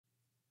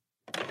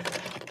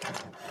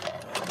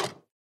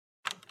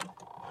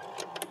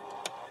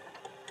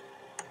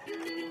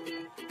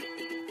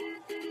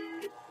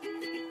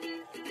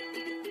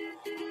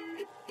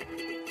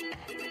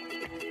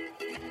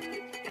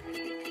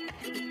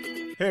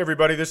Hey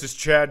everybody, this is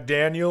Chad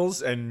Daniels,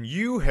 and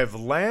you have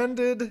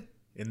landed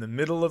in the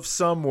middle of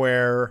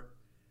somewhere.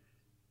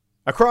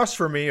 Across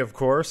from me, of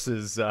course,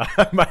 is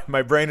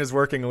my brain is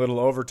working a little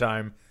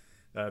overtime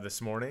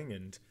this morning,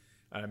 and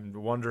I'm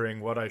wondering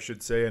what I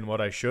should say and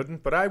what I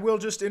shouldn't, but I will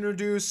just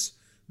introduce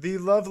the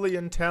lovely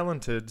and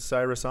talented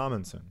Cyrus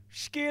Amundsen.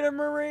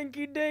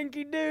 Skidamarinky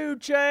dinky doo,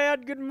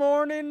 Chad. Good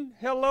morning.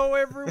 Hello,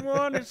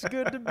 everyone. It's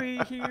good to be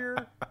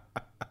here.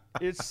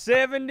 It's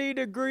 70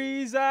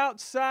 degrees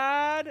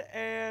outside,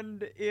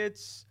 and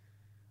it's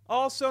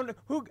also...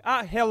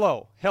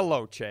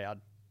 Hello,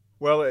 Chad.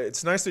 Well,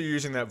 it's nice that you're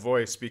using that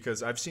voice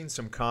because I've seen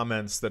some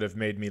comments that have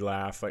made me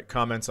laugh, like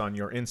comments on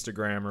your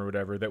Instagram or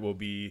whatever that will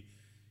be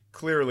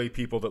clearly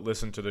people that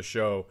listen to the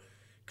show,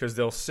 because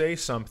they'll say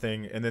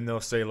something and then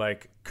they'll say,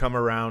 like, come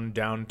around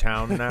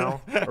downtown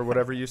now, or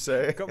whatever you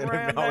say. Come and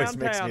around it always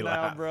downtown makes me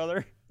now, laugh.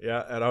 brother.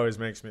 Yeah, it always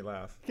makes me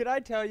laugh. Can I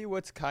tell you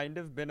what's kind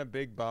of been a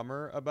big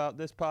bummer about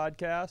this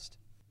podcast?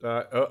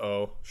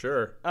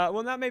 Sure.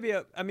 Well, not maybe.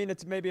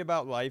 It's maybe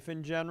about life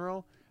in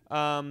general.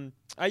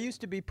 I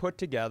used to be put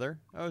together.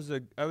 I was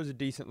a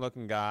decent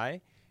looking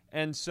guy,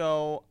 and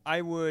so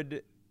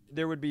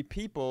there would be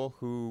people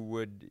who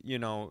would,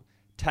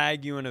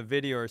 tag you in a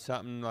video or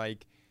something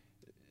like,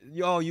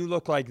 "Oh, you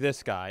look like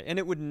this guy," and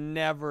it would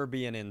never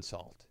be an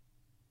insult.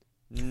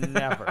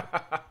 Never.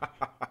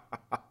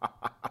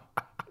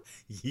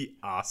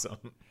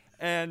 Awesome.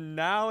 And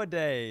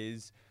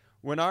nowadays,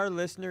 when our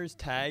listeners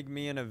tag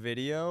me in a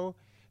video,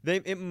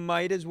 it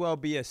might as well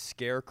be a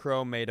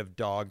scarecrow made of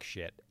dog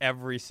shit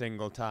every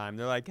single time.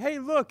 They're like, "Hey,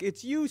 look,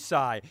 it's you,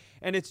 Cy,"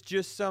 and it's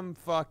just some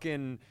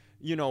fucking,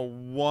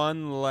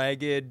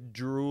 one-legged,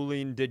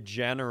 drooling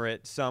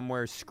degenerate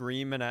somewhere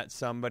screaming at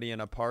somebody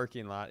in a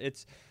parking lot.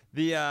 It's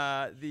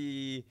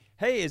the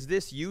 "Hey, is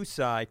this you,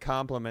 Cy?"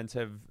 compliments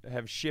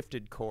have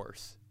shifted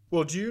course.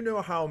 Well, do you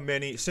know how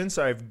many, since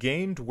I've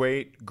gained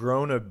weight,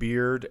 grown a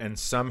beard, and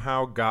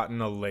somehow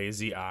gotten a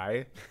lazy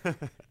eye,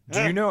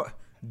 do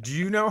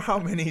you know how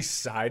many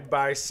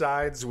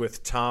side-by-sides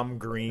with Tom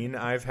Green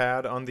I've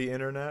had on the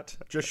internet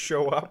just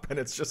show up? And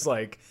it's just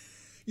like,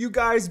 you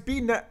guys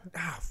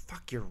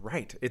fuck, you're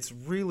right. It's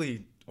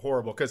really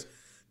horrible, because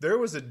there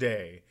was a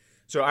day,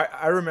 so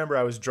I remember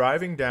I was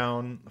driving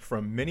down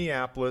from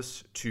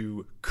Minneapolis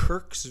to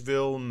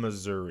Kirksville,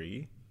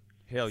 Missouri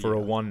for a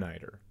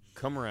one-nighter.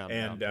 Come around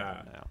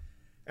now.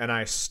 And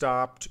I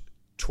stopped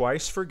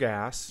twice for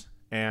gas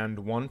and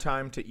one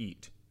time to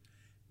eat.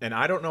 And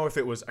I don't know if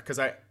it was because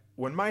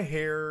when my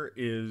hair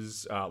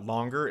is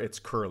longer, it's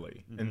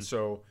curly. Mm-hmm. And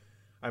so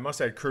I must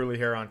have had curly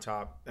hair on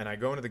top. And I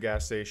go into the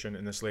gas station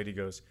and this lady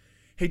goes,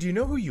 "Hey, do you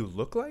know who you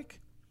look like?"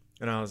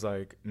 And I was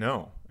like,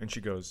 "No." And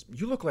she goes,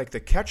 "You look like the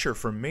catcher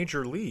from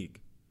Major League."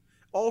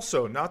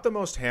 Also, not the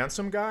most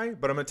handsome guy,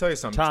 but I'm going to tell you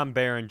something. Tom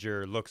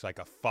Berenger looks like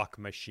a fuck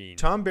machine.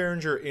 Tom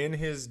Berenger in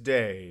his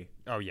day.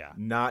 Oh, yeah.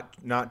 Not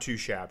too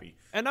shabby.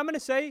 And I'm going to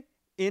say,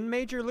 in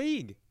Major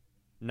League,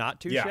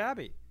 not too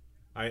shabby.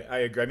 I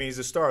agree. I mean, he's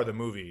the star of the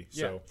movie.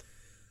 Yeah.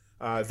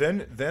 So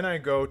then I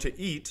go to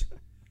eat,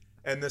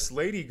 and this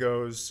lady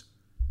goes,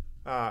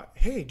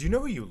 "Hey, do you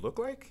know who you look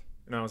like?"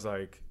 And I was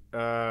like,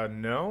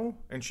 "No."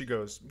 And she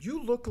goes,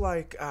 "You look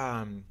like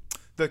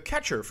the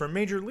catcher from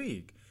Major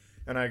League."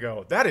 And I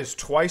go, "That is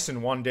twice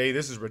in one day.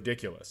 This is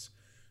ridiculous."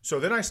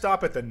 So then I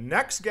stop at the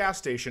next gas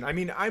station. I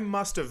mean,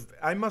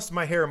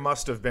 my hair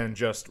must have been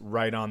just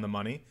right on the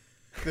money.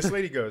 This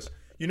lady goes,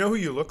 "You know who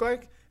you look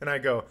like?" And I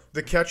go,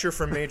 "The catcher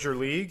from Major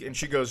League." And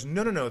she goes,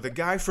 No, the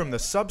guy from The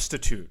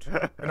Substitute.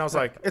 And I was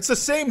like, "It's the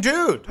same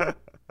dude.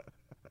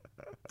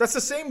 That's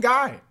the same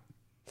guy.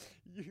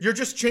 You're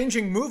just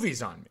changing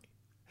movies on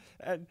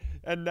me."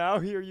 And now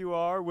here you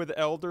are with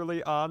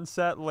elderly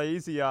onset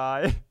lazy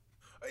eye.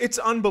 It's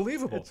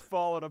unbelievable. It's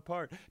falling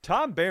apart.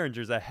 Tom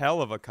Berenger's a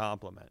hell of a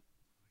compliment.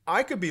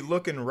 I could be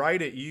looking right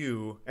at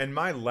you, and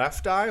my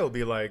left eye will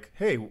be like,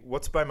 "Hey,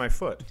 what's by my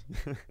foot?"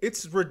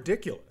 It's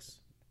ridiculous.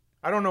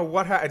 I don't know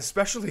what happens,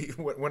 especially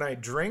when I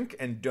drink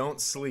and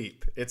don't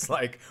sleep. It's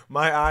like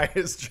my eye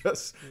is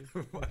just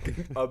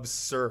fucking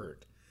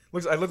absurd.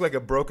 I look like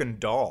a broken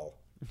doll.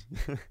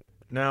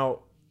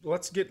 Now,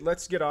 let's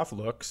get off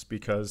looks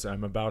because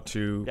I'm about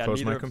to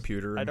close my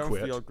computer and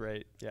quit. I don't feel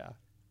great. Yeah.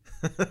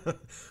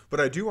 But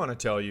I do want to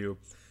tell you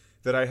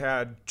that I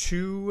had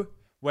two...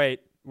 Wait.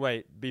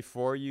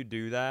 Before you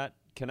do that,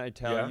 can I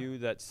tell you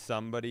that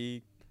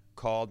somebody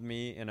called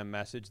me in a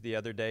message the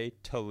other day,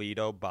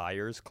 Toledo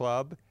Buyers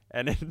Club,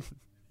 and it...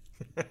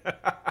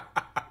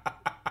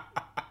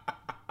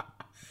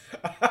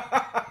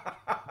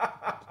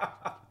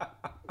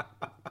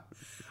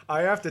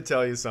 I have to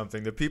tell you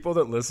something. The people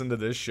that listen to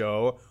this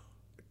show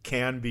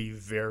can be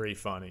very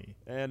funny.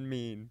 And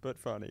mean, but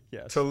funny,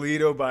 yes.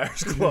 Toledo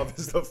Buyers Club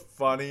is the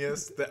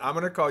funniest. I'm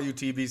going to call you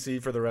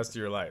TBC for the rest of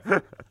your life.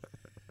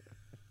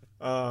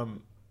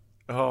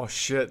 Oh,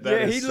 shit.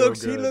 That is so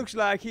good. He looks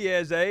like he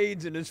has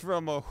AIDS and is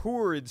from a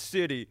horrid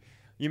city.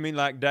 You mean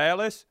like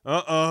Dallas?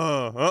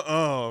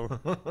 Rung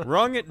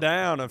it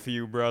down a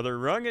few, brother.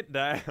 Rung it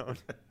down.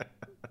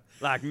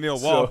 Like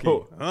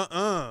Milwaukee.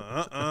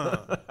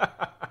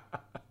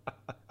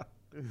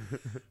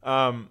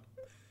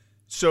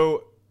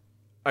 So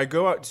I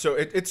go out. So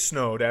it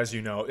snowed, as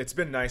you know. It's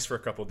been nice for a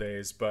couple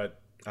days,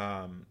 but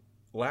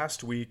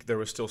last week there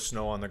was still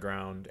snow on the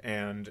ground.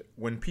 And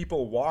when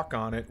people walk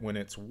on it, when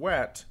it's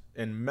wet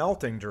and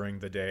melting during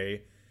the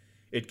day,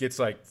 it gets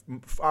like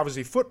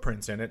obviously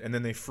footprints in it, and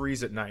then they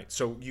freeze at night.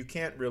 So you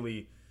can't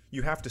really,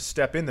 you have to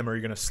step in them or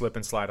you're going to slip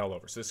and slide all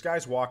over. So this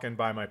guy's walking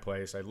by my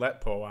place. I let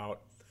Poe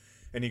out,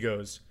 and he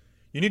goes,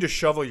 "You need to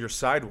shovel your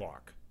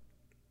sidewalk."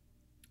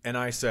 And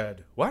I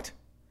said, "What?"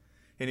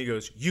 And he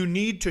goes, "You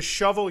need to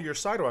shovel your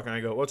sidewalk." And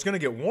I go, "Well, it's going to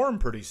get warm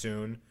pretty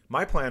soon.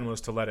 My plan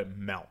was to let it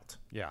melt."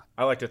 Yeah.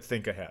 I like to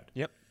think ahead.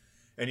 Yep.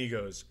 And he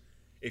goes,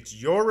 "It's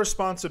your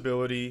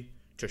responsibility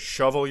to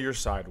shovel your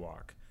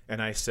sidewalk."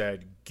 And I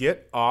said,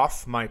 "Get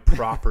off my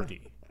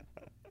property."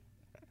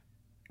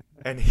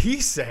 And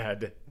he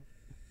said,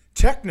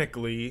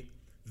 "Technically,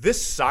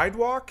 this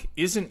sidewalk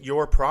isn't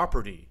your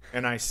property."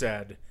 And I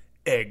said,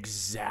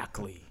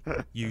 "Exactly,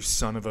 you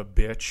son of a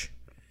bitch.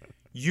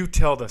 You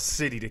tell the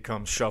city to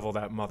come shovel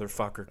that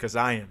motherfucker, because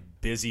I am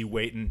busy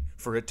waiting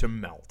for it to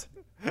melt."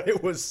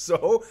 It was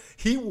so...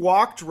 He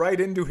walked right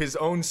into his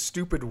own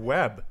stupid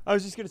web. I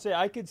was just going to say,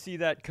 I could see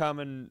that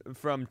coming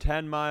from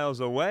 10 miles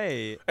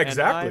away.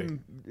 Exactly.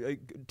 And I'm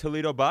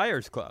Toledo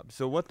Buyers Club.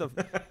 So what the...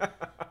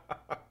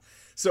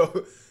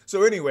 So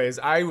anyways,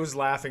 I was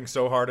laughing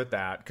so hard at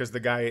that because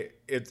the guy,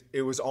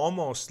 it was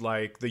almost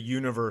like the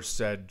universe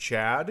said,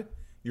 "Chad,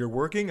 you're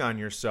working on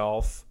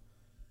yourself.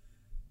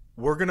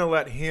 We're going to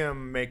let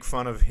him make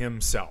fun of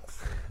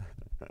himself."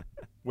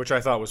 Which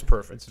I thought was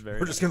perfect.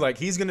 We're just going to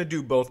he's going to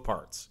do both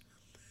parts.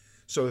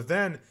 So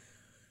then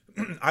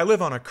I live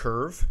on a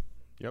curve.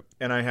 Yep.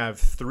 And I have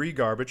 3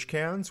 garbage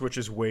cans, which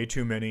is way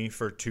too many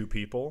for 2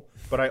 people.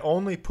 But I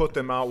only put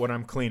them out when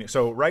I'm cleaning.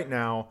 So right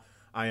now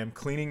I am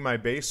cleaning my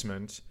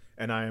basement,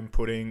 and I am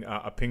putting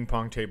a ping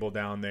pong table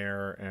down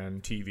there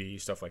and TV,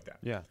 stuff like that.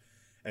 Yeah.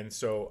 And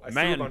so I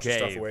threw a bunch of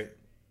stuff away.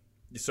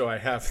 So I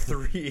have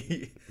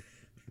 3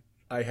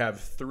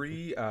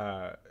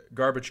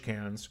 garbage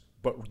cans,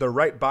 but they're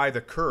right by the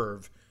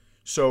curve.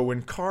 So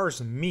when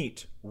cars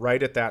meet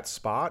right at that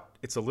spot,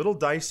 it's a little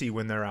dicey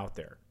when they're out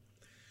there.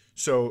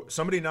 So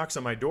somebody knocks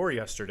on my door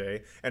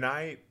yesterday, and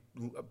I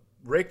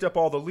raked up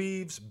all the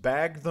leaves,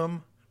 bagged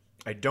them.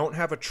 I don't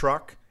have a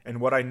truck, and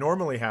what I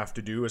normally have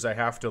to do is I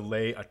have to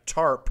lay a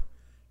tarp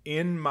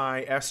in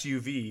my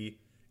SUV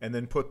and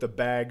then put the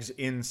bags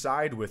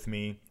inside with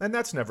me, and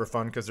that's never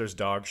fun because there's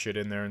dog shit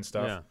in there and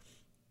stuff. Yeah.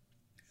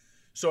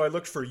 So I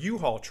looked for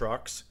U-Haul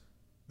trucks.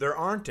 There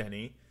aren't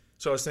any.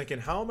 So I was thinking,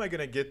 how am I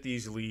going to get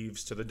these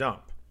leaves to the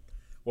dump?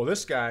 Well,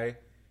 this guy,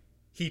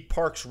 he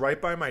parks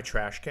right by my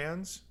trash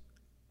cans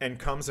and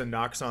comes and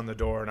knocks on the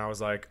door. And I was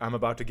like, I'm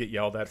about to get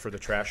yelled at for the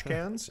trash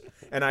cans.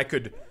 And I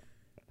could,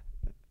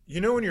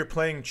 when you're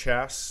playing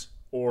chess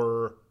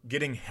or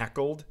getting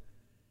heckled,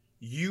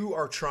 you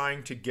are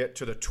trying to get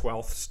to the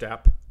 12th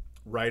step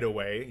right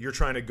away. You're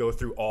trying to go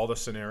through all the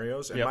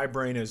scenarios. And my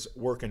brain is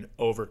working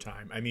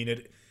overtime. I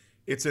mean,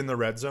 it's in the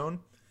red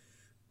zone.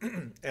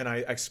 And I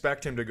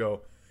expect him to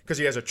go, because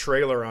he has a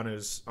trailer on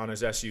his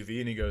SUV,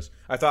 and he goes,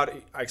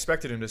 I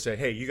expected him to say,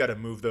 "Hey, you got to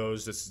move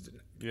those. This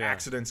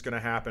accident's going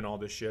to happen, all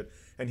this shit."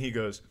 And he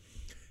goes,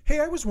 "Hey,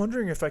 I was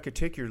wondering if I could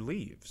take your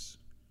leaves."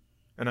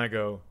 And I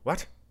go,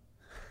 "What?"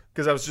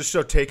 Because I was just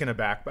so taken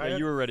aback by it.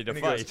 You were ready to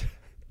fight.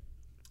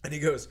 And he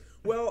goes,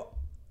 "Well,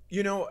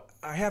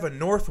 I have a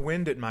north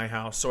wind at my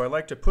house, so I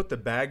like to put the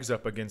bags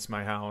up against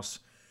my house,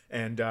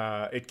 and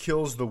it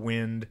kills the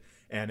wind.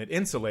 And it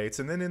insulates,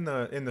 and then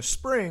in the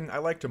spring, I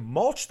like to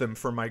mulch them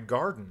for my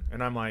garden."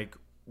 And I'm like,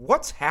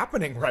 what's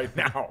happening right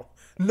now?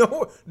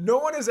 No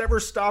one has ever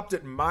stopped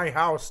at my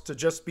house to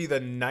just be the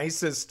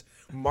nicest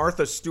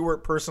Martha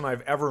Stewart person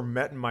I've ever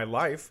met in my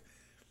life.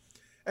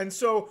 And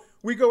so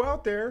we go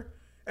out there,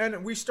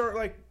 and we start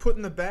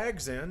putting the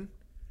bags in,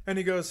 and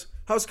he goes,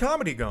 "How's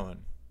comedy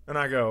going?" And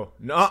I go,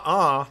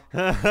 "Nuh-uh."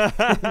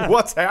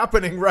 What's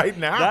happening right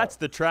now? That's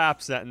the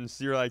trap sentence.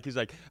 He's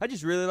like, "I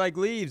just really like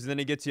leaves." And then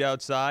he gets you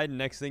outside, and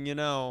next thing you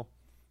know,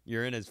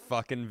 you're in his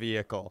fucking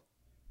vehicle.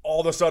 All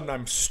of a sudden,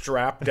 I'm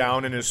strapped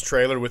down in his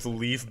trailer with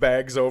leaf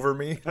bags over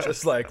me.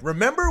 Just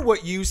remember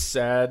what you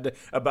said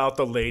about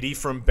the lady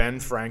from Ben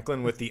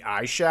Franklin with the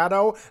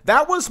eyeshadow?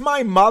 That was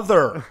my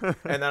mother.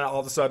 And then all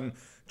of a sudden,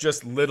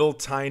 just little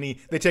tiny,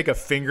 they take a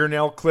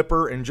fingernail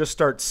clipper and just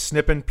start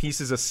snipping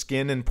pieces of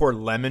skin and pour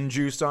lemon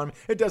juice on me.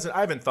 I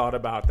haven't thought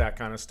about that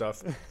kind of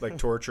stuff, like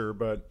torture,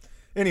 but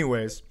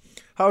anyways,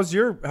 how's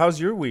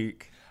your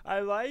week?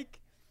 I like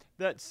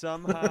that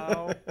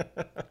somehow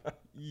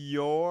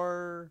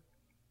you're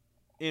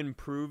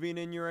improving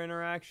in your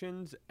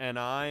interactions and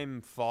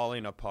I'm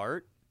falling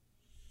apart.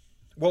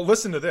 Well,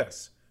 listen to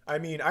this. I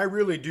mean, I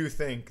really do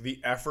think the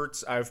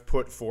efforts I've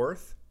put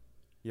forth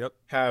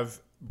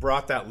have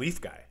brought that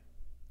leaf guy.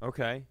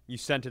 Okay. You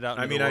sent it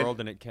out into the world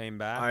and it came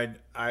back?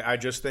 I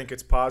just think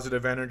it's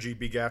positive energy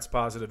begats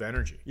positive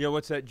energy. Yeah,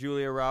 what's that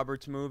Julia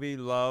Roberts movie?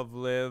 Love,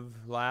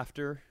 Live,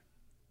 Laughter?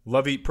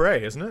 Love, Eat,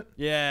 Pray, isn't it?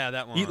 Yeah,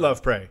 that one. Eat,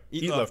 Love, Pray.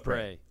 Eat, love,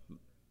 pray.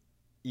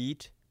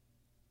 Eat,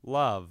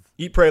 love.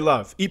 Eat, pray,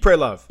 love. Eat, pray,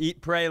 love.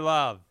 Eat, pray,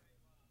 love.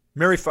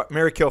 Marry,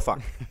 kill,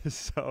 fuck.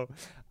 So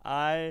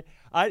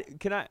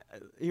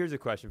here's a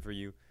question for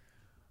you.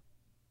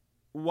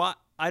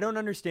 I don't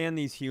understand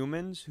these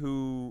humans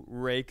who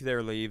rake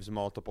their leaves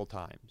multiple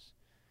times.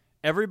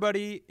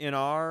 Everybody in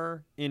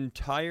our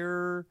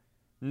entire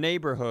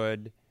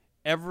neighborhood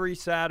every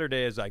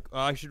Saturday is like, oh,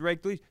 I should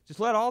rake the leaves. Just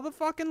let all the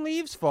fucking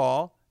leaves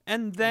fall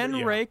and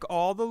then rake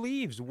all the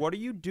leaves. What are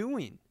you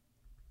doing?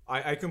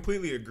 I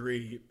completely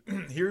agree.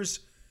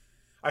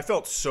 I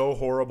felt so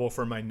horrible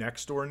for my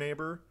next door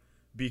neighbor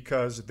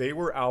because they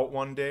were out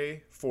one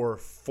day for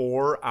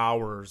 4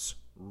 hours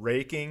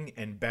raking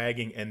and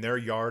bagging, and their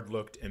yard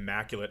looked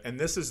immaculate. And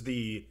this is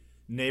the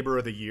neighbor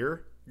of the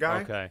year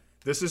guy. Okay.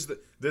 This is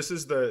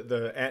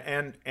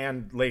the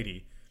and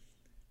lady,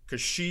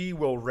 because she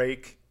will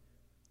rake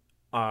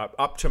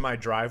up to my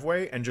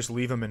driveway and just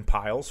leave them in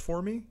piles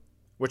for me,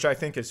 which I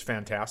think is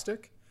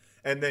fantastic.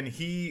 And then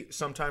he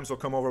sometimes will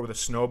come over with a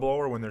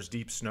snowblower when there's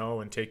deep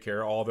snow and take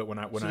care of all of it when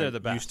I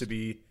used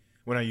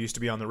to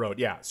be on the road.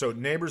 Yeah. So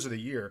neighbors of the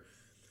year,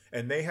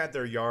 and they had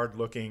their yard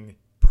looking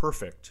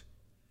perfect.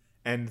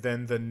 And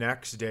then the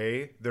next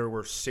day there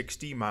were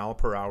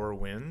 60-mile-per-hour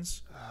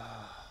winds.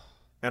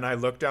 And I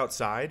looked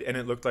outside and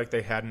it looked like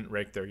they hadn't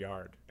raked their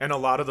yard. And a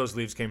lot of those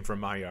leaves came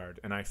from my yard,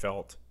 and I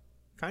felt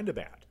kind of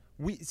bad.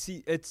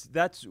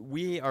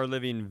 We are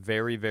living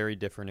very, very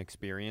different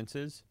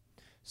experiences.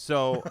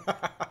 So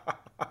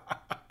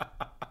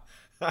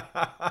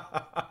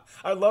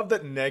I love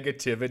that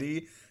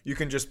negativity, you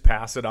can just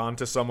pass it on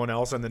to someone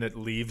else and then it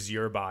leaves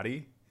your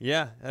body.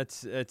 Yeah,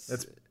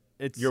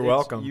 you're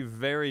welcome. You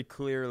very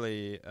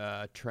clearly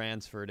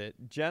transferred it.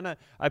 Jenna,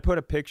 I put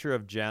a picture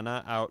of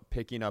Jenna out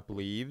picking up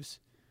leaves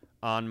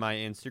on my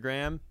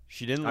Instagram.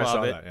 She didn't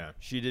love it. That,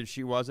 yeah.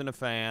 She wasn't a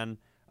fan.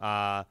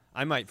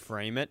 I might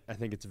frame it. I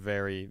think it's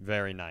very,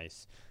 very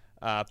nice.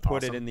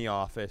 Put it in the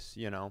office,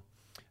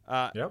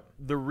 Yep.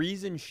 The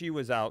reason she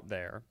was out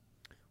there,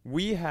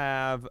 we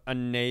have a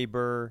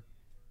neighbor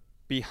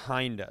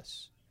behind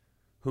us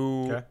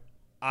who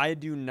I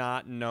do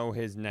not know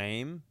his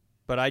name,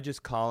 but I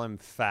just call him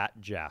Fat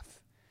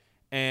Jeff.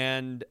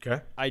 And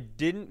I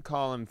didn't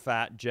call him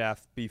Fat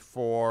Jeff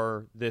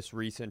before this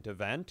recent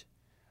event.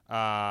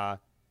 Uh-oh.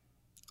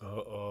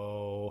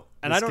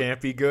 And this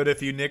can't be good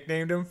if you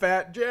nicknamed him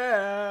Fat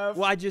Jeff.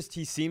 Well,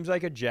 he seems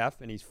like a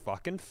Jeff, and he's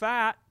fucking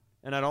fat,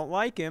 and I don't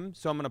like him,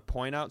 so I'm going to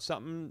point out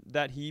something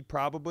that he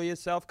probably is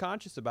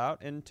self-conscious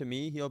about, and to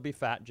me, he'll be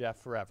Fat Jeff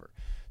forever.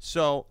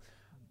 So,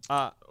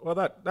 well,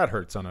 that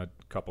hurts on a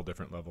couple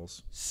different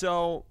levels.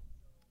 So,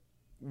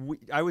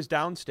 I was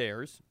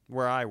downstairs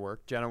where I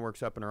work. Jenna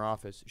works up in her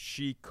office.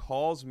 She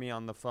calls me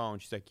on the phone.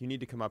 She's like, you need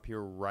to come up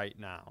here right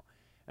now.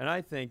 And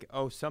I think,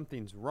 oh,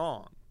 something's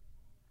wrong.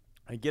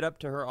 I get up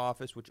to her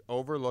office, which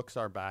overlooks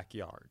our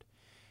backyard.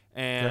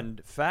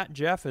 And Fat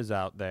Jeff is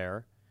out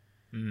there.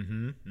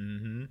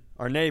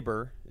 Our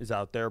neighbor is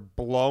out there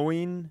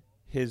blowing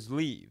his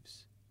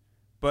leaves.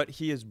 But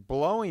he is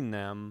blowing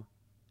them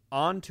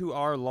onto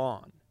our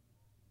lawn.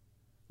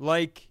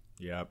 Like,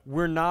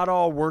 we're not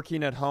all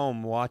working at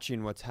home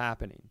watching what's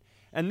happening.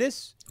 And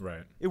this,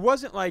 it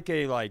wasn't like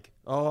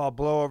I'll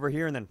blow over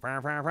here and then,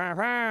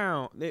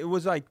 it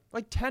was like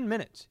 10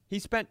 minutes. He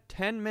spent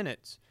 10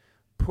 minutes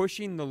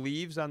pushing the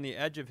leaves on the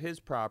edge of his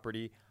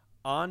property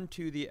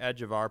onto the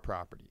edge of our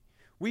property.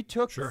 We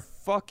took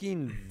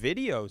fucking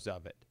videos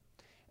of it.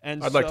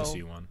 And I'd like to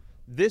see one.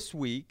 This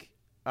week,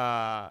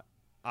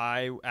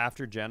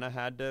 after Jenna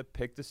had to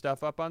pick the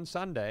stuff up on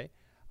Sunday,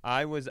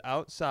 I was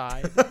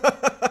outside.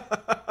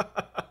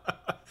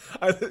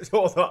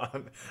 Hold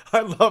on.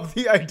 I love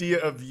the idea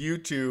of you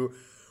two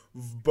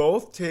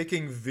both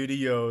taking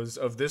videos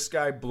of this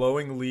guy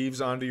blowing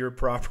leaves onto your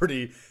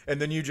property,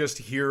 and then you just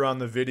hear on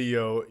the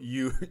video,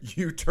 you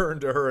turn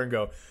to her and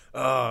go,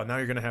 oh, now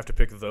you're going to have to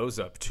pick those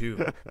up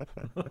too.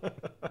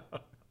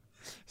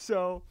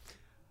 So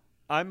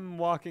I'm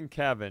walking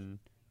Kevin,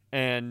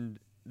 and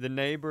the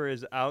neighbor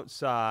is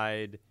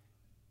outside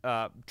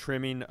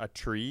trimming a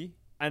tree,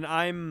 and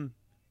I'm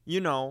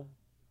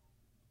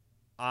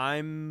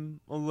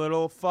a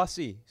little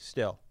fussy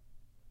still.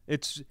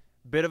 It's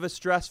a bit of a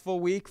stressful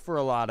week for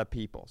a lot of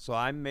people, so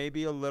I'm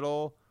maybe a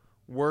little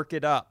work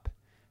it up.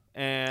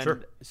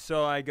 And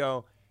so I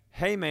go,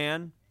 hey,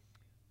 man,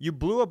 you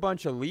blew a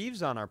bunch of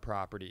leaves on our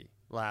property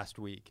last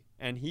week.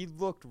 And he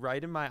looked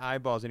right in my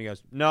eyeballs, and he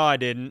goes, no, I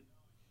didn't.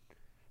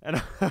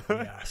 And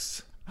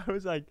yes. I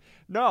was like,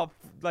 no,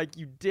 like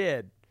you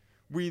did.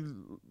 We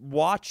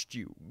watched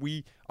you.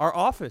 Our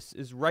office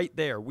is right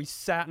there. We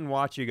sat and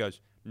watched you. He goes,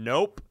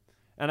 nope.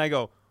 And I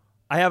go,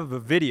 I have a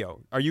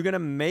video. Are you going to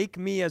make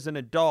me as an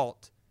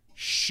adult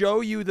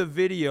show you the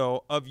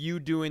video of you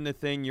doing the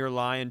thing you're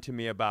lying to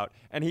me about?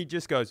 And he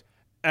just goes,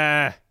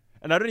 And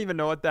I don't even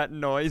know what that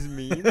noise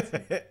means.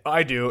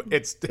 I do.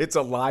 It's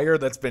a liar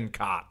that's been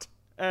caught.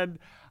 And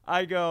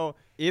I go,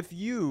 if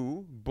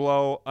you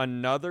blow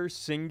another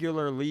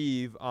singular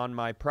leaf on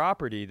my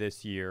property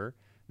this year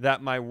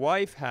that my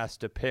wife has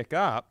to pick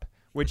up,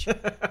 which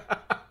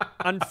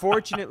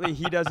Unfortunately,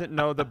 he doesn't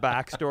know the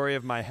backstory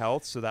of my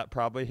health, so that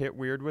probably hit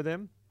weird with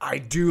him. I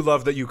do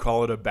love that you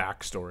call it a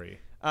backstory.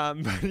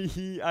 But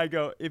I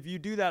go, if you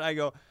do that, I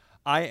go,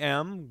 I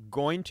am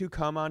going to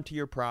come onto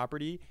your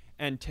property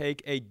and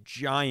take a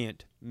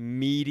giant,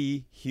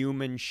 meaty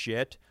human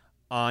shit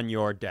on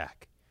your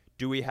deck.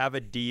 Do we have a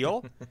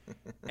deal?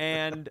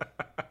 And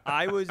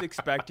I was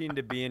expecting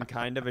to be in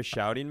kind of a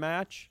shouting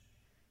match.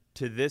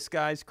 To this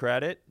guy's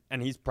credit,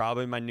 and he's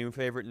probably my new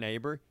favorite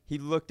neighbor, he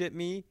looked at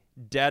me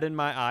dead in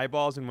my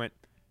eyeballs and went,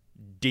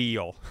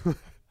 deal.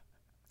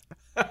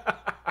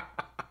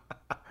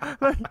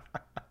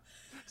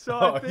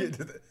 So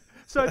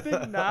I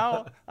think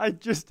now I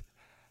just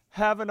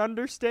have an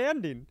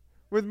understanding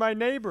with my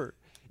neighbor.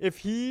 If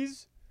he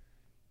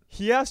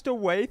has to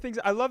weigh things.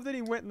 I love that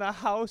he went in the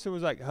house and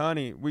was like,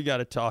 honey, we got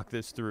to talk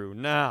this through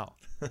now.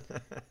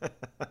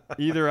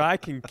 Either I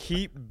can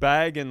keep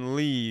bagging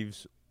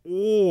leaves,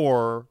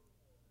 or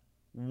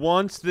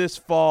once this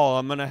fall,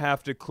 I'm going to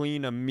have to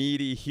clean a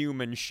meaty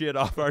human shit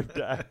off our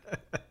deck.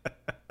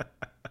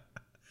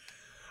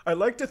 I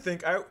like to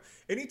think,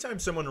 anytime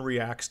someone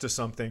reacts to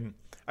something,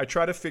 I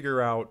try to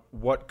figure out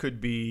what could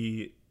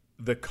be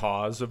the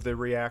cause of the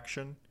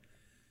reaction.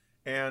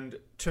 And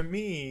to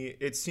me,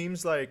 it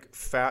seems like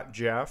Fat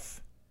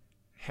Jeff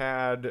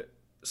had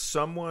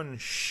someone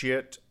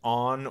shit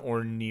on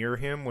or near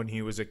him when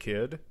he was a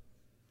kid.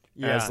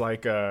 Yeah. As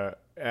like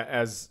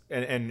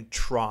and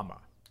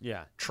trauma.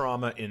 Yeah.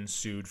 Trauma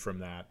ensued from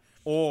that.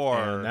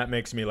 And that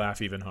makes me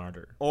laugh even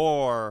harder.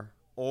 Or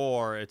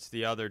it's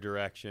the other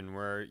direction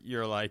where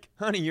you're like,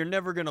 honey, you're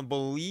never going to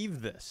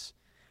believe this.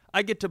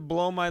 I get to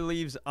blow my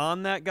leaves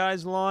on that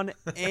guy's lawn,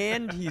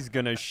 and he's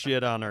going to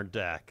shit on our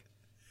deck.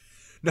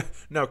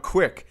 Now,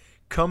 quick,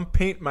 come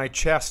paint my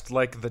chest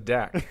like the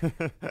deck.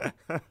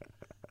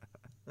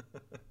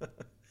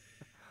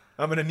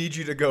 I'm going to need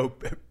you to go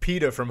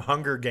PETA from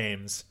Hunger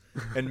Games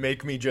and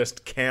make me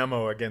just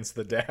camo against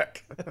the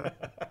deck.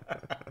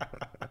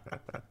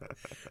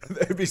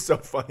 That'd be so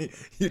funny.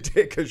 You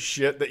take a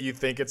shit that you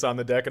think it's on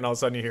the deck, and all of a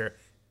sudden you hear,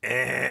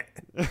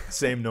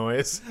 same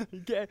noise.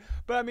 Okay.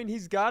 But, I mean,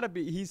 he's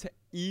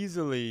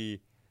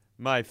easily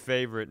my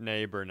favorite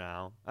neighbor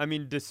now. I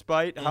mean,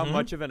 despite how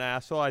much of an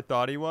asshole I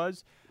thought he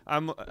was,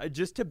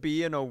 just to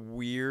be in a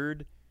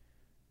weird,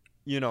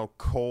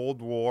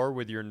 Cold War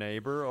with your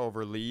neighbor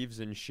over leaves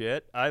and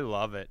shit, I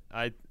love it.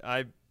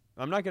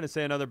 I'm not going to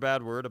say another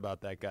bad word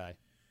about that guy.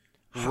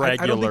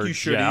 Regular I don't think you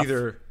should Jeff.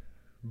 either.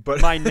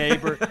 But my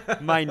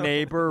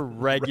neighbor,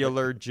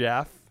 regular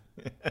Jeff.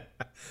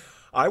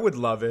 I would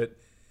love it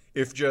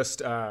if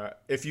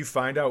if you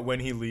find out when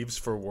he leaves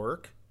for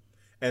work,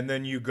 and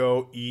then you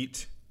go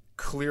eat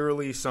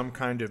clearly some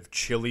kind of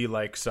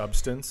chili-like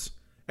substance,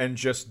 and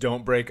just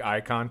don't break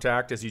eye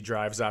contact as he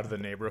drives out of the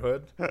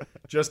neighborhood,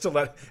 just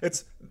to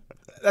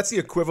that's the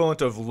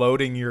equivalent of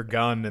loading your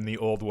gun in the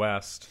Old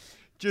West.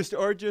 Just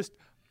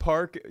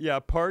park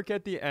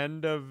at the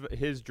end of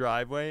his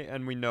driveway,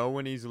 and we know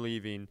when he's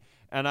leaving.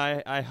 And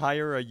I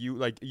hire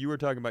like you were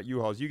talking about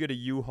U-Hauls. You get a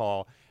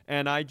U-Haul,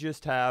 and I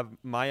just have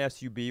my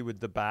SUV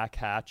with the back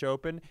hatch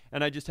open,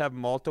 and I just have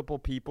multiple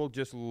people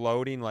just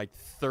loading like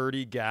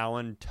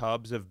 30-gallon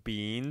tubs of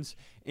beans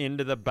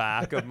into the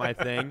back of my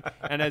thing.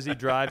 And as he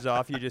drives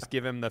off, you just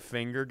give him the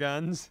finger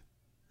guns.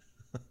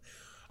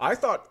 I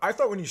thought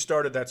when you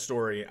started that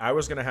story, I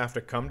was going to have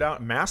to come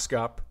down, mask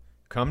up,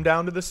 come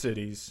down to the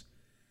cities,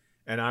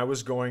 and I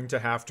was going to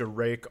have to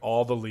rake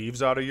all the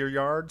leaves out of your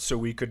yard so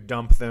we could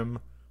dump them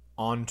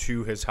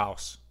onto his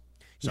house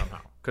somehow,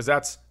 because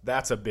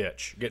that's a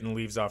bitch, getting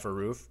leaves off a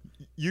roof.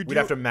 We'd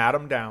have to mat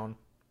them down.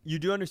 You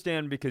do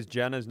understand, because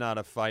Jenna's not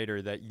a fighter,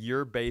 that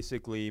you're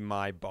basically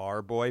my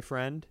bar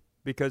boyfriend,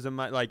 because of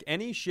my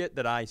any shit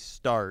that I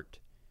start,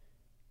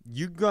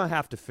 you're gonna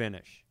have to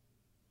finish.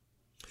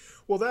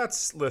 Well,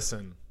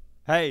 listen.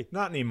 Hey,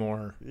 not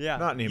anymore. Yeah,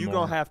 not anymore. You're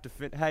gonna have to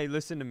Hey,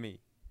 listen to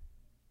me.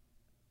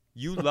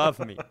 You love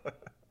me,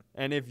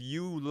 and if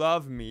you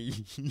love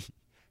me,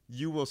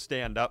 you will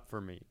stand up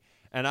for me.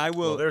 And I will.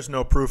 Well, there's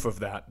no proof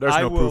of that.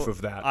 Proof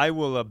of that. I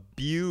will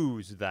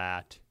abuse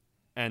that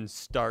and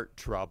start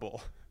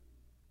trouble.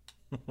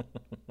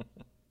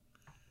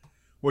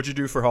 What'd you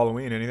do for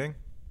Halloween? Anything?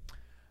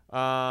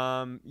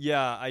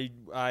 Yeah, I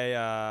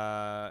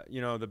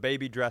the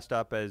baby dressed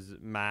up as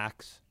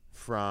Max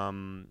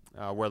from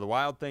Where the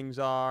Wild Things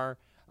Are.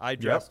 I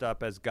dressed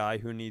up as guy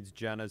who needs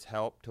Jenna's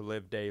help to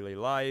live daily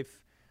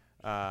life.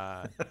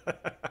 It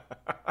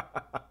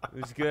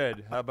was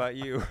good. How about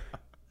you?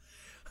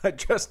 I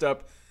dressed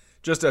up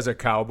just as a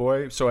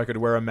cowboy so I could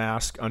wear a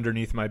mask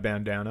underneath my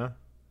bandana.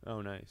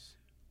 Oh, nice.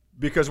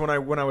 Because when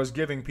I was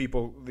giving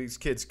these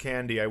kids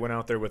candy, I went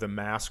out there with a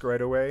mask right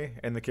away,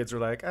 and the kids were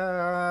like,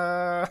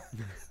 kind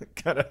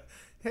of,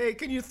 hey,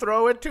 can you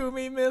throw it to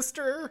me,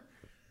 mister?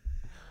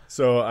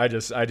 So I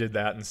did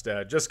that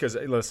instead, just because,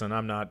 listen,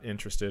 I'm not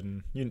interested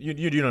in,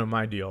 you know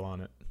my deal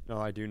on it. No,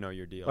 I do know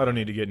your deal. I don't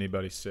need to get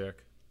anybody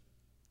sick.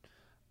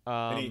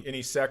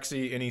 Any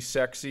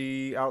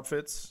sexy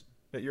outfits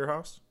at your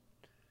house?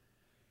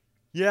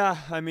 Yeah,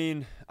 I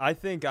mean, I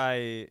think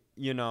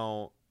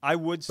I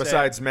would say,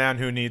 besides man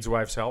who needs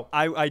wife's help.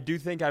 I do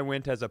think I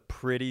went as a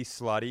pretty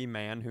slutty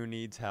man who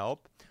needs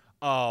help.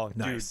 Oh,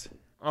 Nice. dude.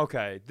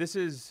 Okay, this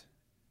is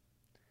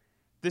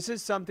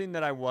something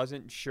that I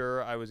wasn't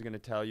sure I was going to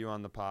tell you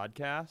on the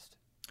podcast.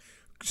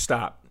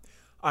 Stop.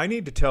 I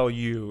need to tell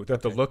you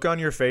that the look on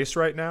your face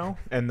right now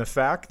and the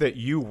fact that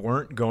you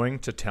weren't going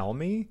to tell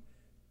me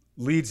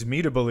leads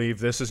me to believe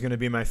this is going to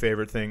be my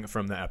favorite thing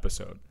from the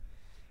episode.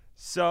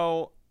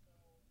 So,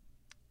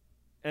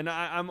 and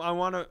I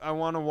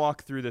want to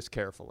walk through this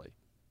carefully.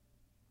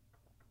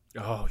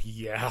 Oh,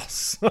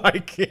 yes. I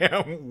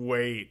can't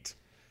wait.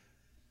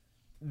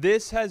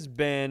 This has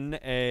been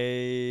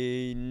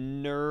a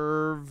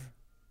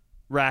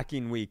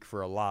nerve-wracking week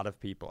for a lot of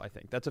people, I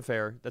think. That's a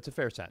fair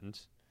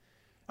sentence.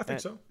 I think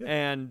so. Yeah.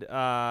 And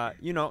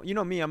you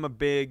know me, I'm a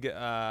big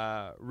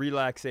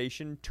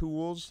relaxation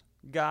tools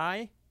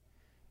guy.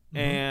 Mm-hmm.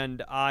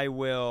 And I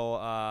will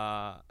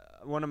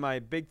one of my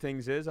big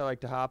things is I like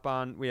to hop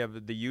on. We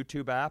have the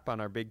YouTube app on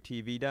our big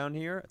TV down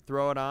here.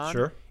 Throw it on.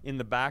 Sure. In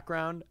the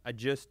background, I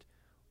just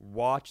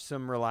watch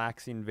some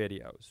relaxing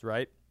videos,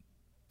 right?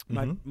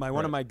 One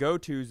of my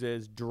go-tos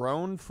is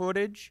drone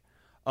footage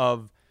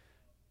of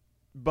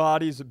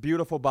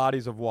beautiful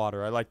bodies of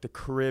water. I like the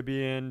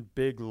Caribbean,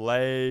 big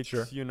lakes,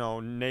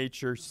 Sure.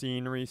 Nature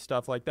scenery,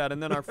 stuff like that.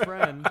 And then our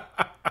friend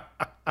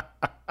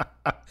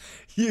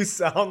You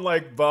sound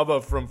like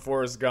Bubba from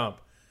Forrest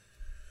Gump.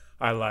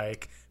 I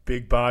like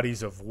big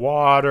bodies of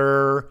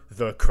water,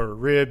 the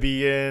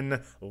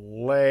Caribbean,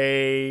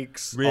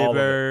 lakes,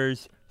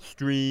 rivers,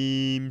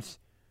 streams,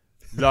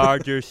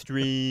 larger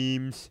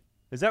streams.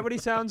 Is that what he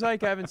sounds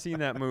like? I haven't seen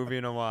that movie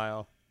in a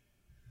while.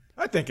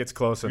 I think it's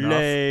close enough.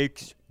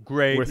 Lakes,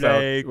 Great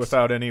Lakes.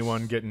 Without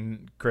anyone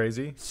getting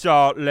crazy.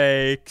 Salt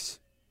Lakes.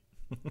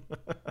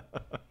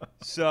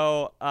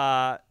 So,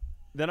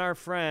 then our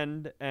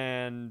friend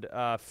and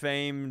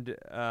famed,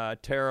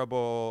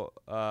 terrible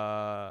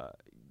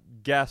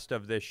guest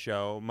of this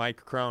show,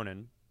 Mike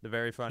Cronin, the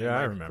very funny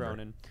Mike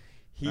Cronin,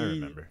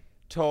 he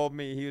told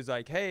me, he was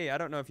like, hey, I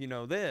don't know if you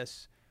know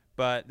this,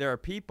 but there are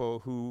people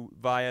who,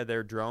 via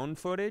their drone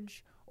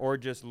footage or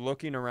just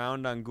looking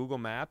around on Google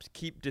Maps,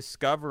 keep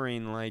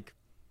discovering, like,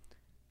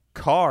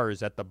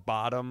 cars at the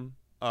bottom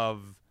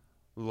of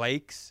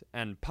lakes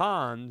and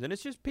ponds, and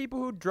it's just people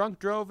who drunk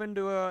drove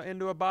into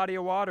a body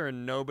of water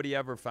and nobody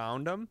ever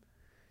found them.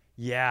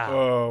 Yeah.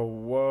 Oh,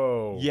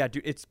 whoa. Yeah,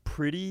 dude, it's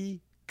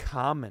pretty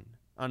common,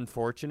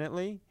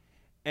 unfortunately.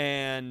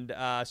 And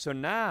so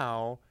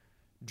now,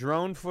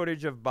 drone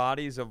footage of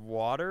bodies of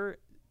water,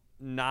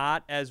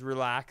 not as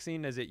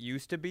relaxing as it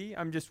used to be.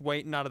 I'm just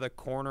waiting out of the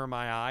corner of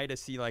my eye to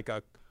see like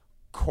a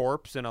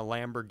corpse in a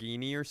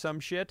Lamborghini or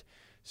some shit.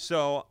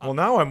 So well,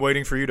 now I'm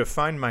waiting for you to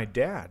find my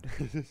dad.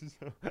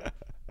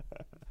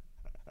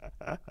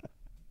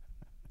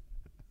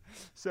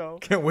 So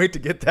can't wait to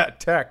get that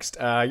text.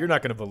 You're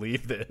not going to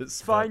believe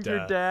this. Find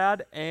your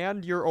dad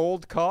and your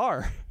old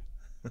car.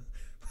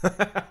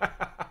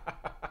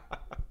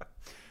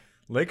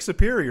 Lake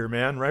Superior,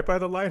 man, right by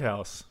the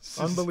lighthouse.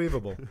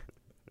 Unbelievable.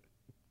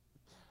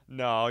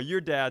 No,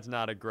 your dad's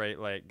not a Great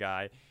Lake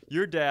guy.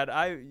 Your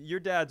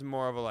dad's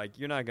more of a like,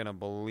 you're not going to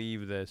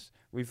believe this.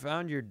 We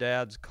found your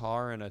dad's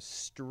car in a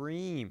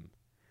stream.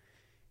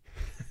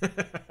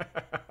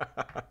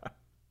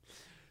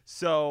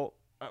 So,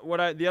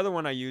 the other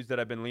one I use that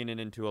I've been leaning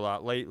into a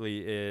lot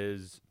lately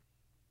is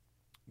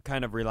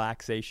kind of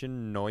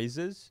relaxation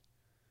noises.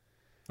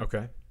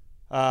 Okay.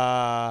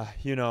 The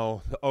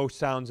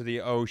sounds of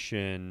the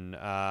ocean,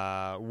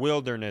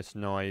 wilderness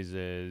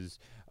noises,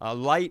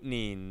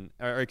 lightning,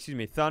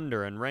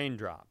 thunder and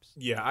raindrops.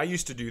 Yeah, I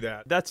used to do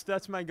that.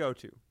 That's my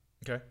go-to.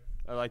 Okay.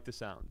 I like the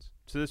sounds.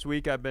 So this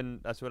week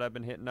that's what I've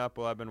been hitting up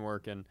while I've been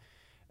working.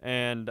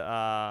 And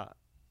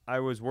I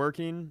was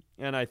working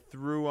and I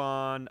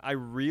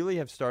really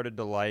have started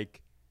to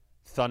like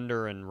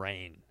thunder and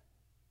rain.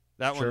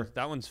 That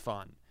one's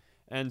fun.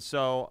 And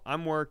so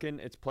I'm working,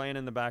 it's playing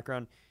in the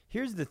background.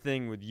 Here's the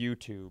thing with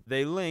YouTube.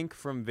 They link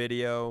from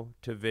video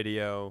to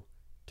video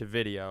to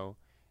video,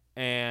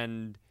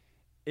 and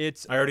I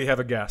already have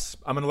a guess.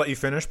 I'm going to let you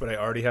finish, but I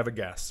already have a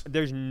guess.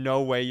 There's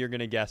no way you're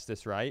going to guess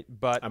this right,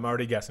 but I'm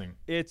already guessing.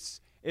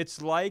 It's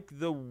like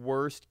the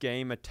worst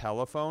game of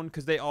telephone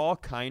because they all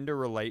kind of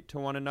relate to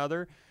one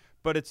another,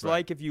 but it's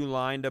like if you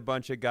lined a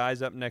bunch of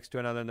guys up next to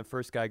another and the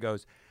first guy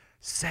goes,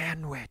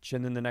 sandwich,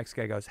 and then the next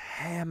guy goes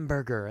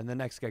hamburger, and the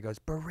next guy goes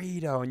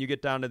burrito, and you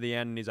get down to the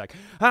end and he's like,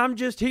 I'm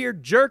just here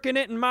jerking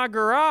it in my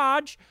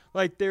garage.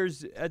 Like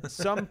there's at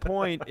some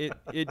point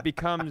it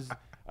becomes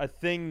a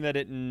thing that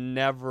it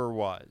never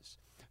was.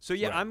 So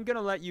yeah, I'm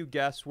gonna let you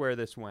guess where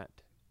this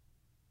went.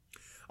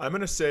 I'm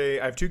gonna say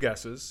I have two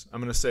guesses.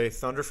 I'm gonna say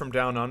Thunder from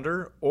Down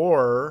Under,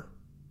 or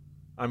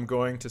I'm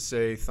going to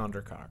say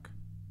Thundercock.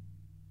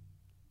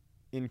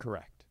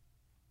 Incorrect.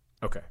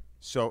 Okay.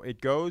 So it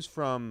goes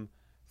from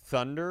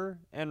thunder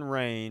and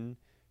rain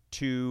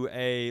to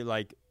a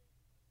like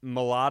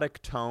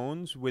melodic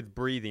tones with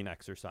breathing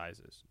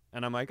exercises.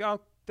 And I'm like, oh,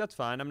 that's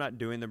fine. I'm not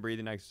doing the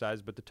breathing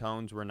exercise, but the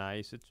tones were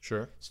nice. It's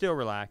still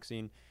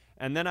relaxing.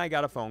 And then I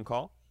got a phone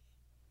call.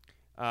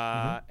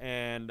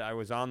 and I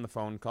was on the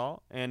phone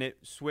call, and it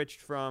switched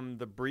from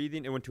the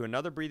breathing. It went to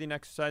another breathing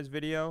exercise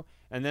video,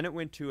 and then it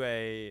went to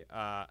a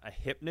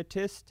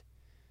hypnotist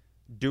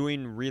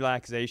doing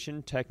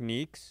relaxation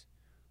techniques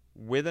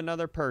with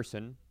another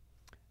person.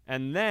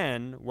 And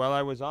then, while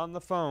I was on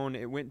the phone,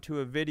 it went to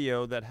a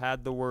video that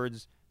had the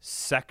words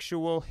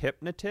sexual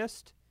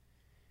hypnotist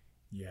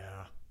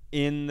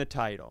in the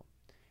title.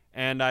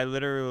 And I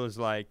literally was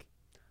like,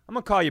 I'm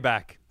going to call you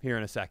back here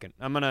in a second.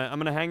 I'm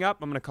gonna hang up.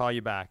 I'm going to call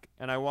you back.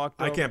 And I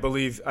walked over. I can't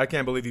believe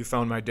you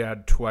found my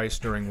dad twice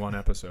during one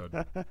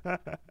episode.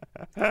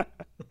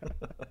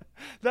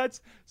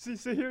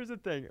 So here's the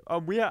thing.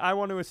 I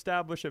want to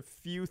establish a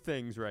few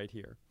things right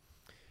here.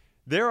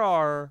 There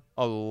are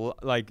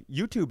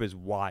YouTube is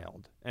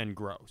wild and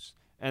gross.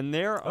 And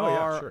there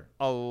are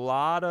a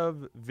lot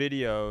of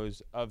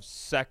videos of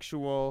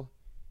sexual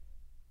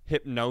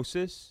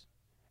hypnosis,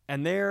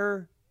 and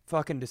they're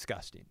fucking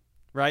disgusting,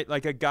 right?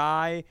 Like a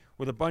guy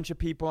with a bunch of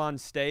people on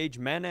stage,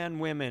 men and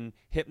women,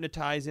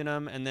 hypnotizing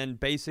them, and then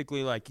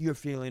basically like you're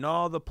feeling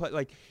all the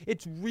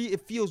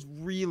it feels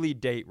really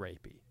date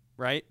rapey,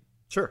 right?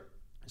 Sure.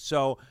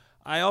 So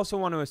I also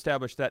want to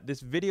establish that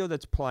this video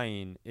that's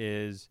playing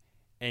is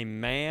a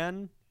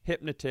man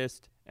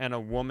hypnotist and a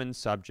woman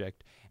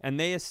subject, and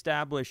they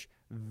establish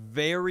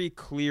very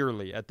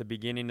clearly at the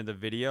beginning of the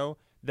video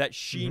that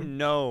she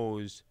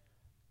knows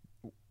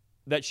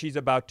that she's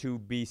about to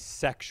be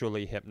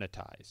sexually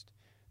hypnotized.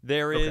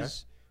 There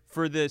is,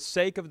 for the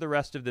sake of the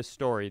rest of this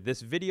story, this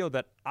video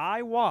that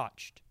I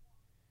watched,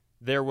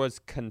 there was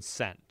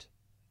consent.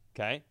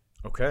 Okay?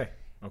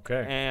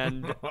 Okay.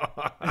 And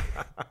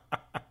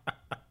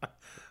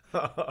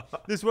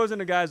this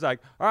wasn't a guy's like,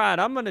 all right,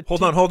 I'm going to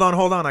Hold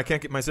on. I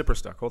can't get my zipper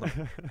stuck. Hold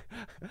on.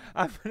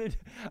 I'm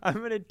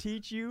going to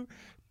teach you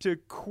to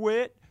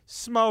quit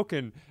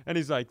smoking. And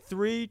he's like,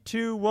 3,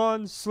 2,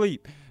 1,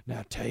 sleep.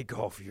 Now take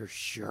off your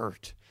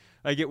shirt.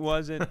 Like, it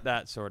wasn't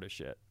that sort of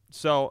shit.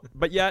 So,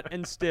 but yet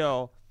and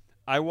still,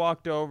 I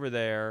walked over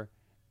there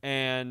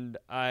and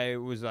I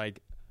was like,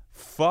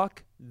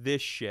 fuck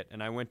this shit.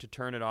 And I went to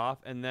turn it off.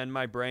 And then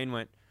my brain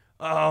went,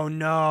 oh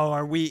no,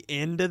 are we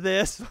into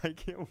this?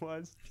 Like it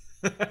was.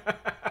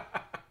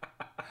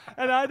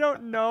 And I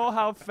don't know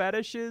how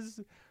fetishes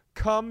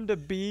come to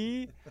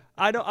be.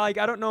 I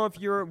don't know if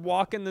you're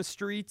walking the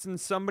streets and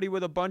somebody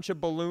with a bunch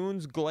of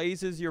balloons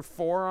glazes your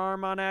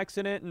forearm on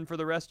accident and for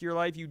the rest of your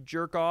life you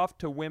jerk off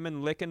to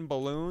women licking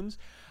balloons.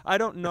 I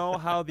don't know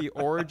how the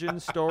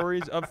origin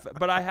stories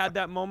but I had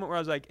that moment where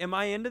I was like, am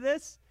I into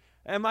this?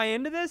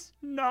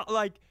 No,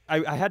 like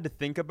I had to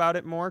think about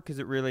it more because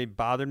it really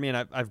bothered me,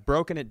 and I've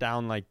broken it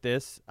down like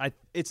this.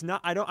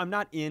 I'm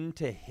not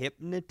into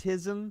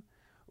hypnotism,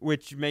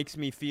 which makes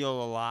me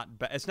feel a lot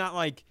better. It's not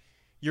like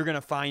you're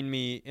gonna find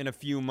me in a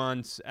few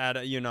months at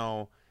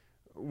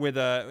with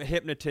a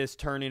hypnotist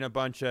turning a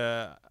bunch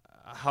of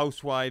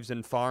housewives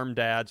and farm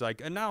dads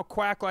like, and now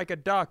quack like a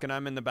duck, and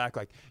I'm in the back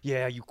like,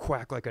 yeah, you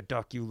quack like a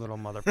duck, you little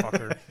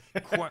motherfucker.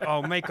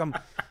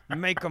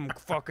 make them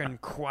fucking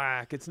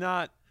quack. It's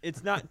not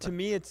to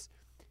me. It's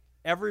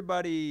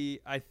everybody,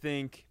 I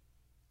think,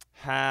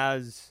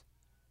 has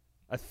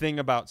a thing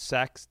about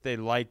sex they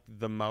like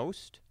the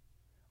most,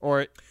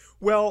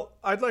 well,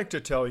 I'd like to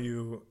tell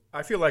you,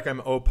 I feel like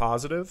I'm O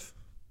positive.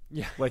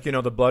 Yeah. Like,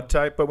 the blood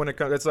type, but when it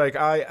comes, it's like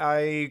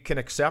I can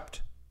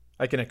accept.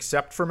 I can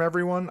accept from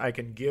everyone. I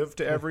can give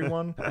to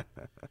everyone.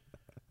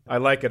 I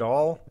like it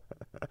all.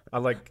 I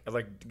like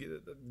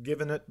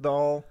giving it the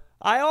all.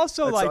 I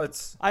also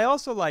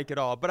like it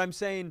all, but I'm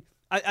saying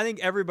I think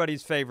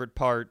everybody's favorite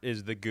part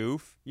is the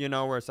goof,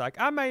 where it's like,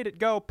 I made it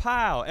go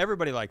pow.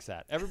 Everybody likes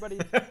that. Everybody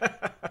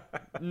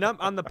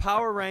on the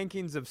power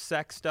rankings of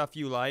sex stuff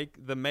you like,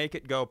 the make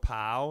it go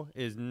pow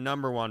is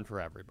number one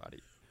for everybody.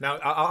 Now,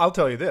 I'll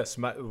tell you this.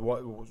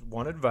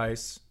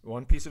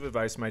 One piece of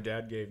advice my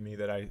dad gave me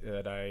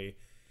that I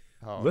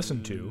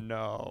listened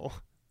to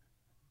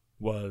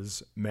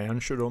was man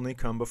should only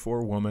come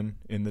before woman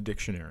in the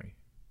dictionary.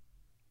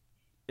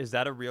 Is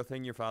that a real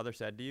thing your father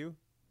said to you?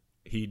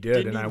 He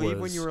did. Didn't he leave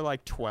when you were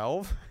like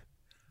 12?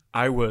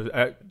 I was,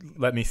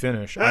 let me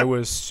finish. I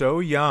was so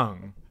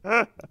young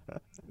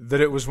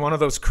that it was one of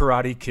those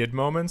Karate Kid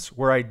moments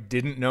where I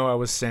didn't know I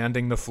was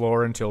sanding the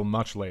floor until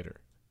much later.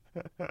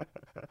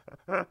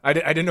 I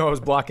didn't know I was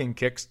blocking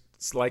kicks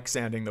like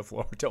sanding the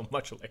floor until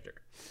much later.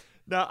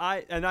 No,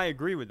 I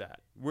agree with that.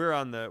 We're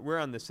on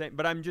the same,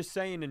 but I'm just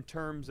saying in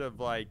terms of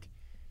like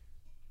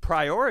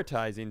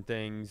prioritizing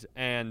things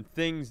and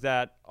things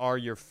that are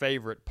your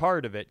favorite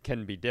part of it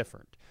can be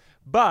different.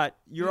 But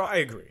I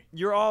agree.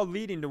 You're all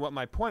leading to what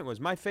my point was.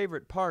 My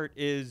favorite part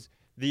is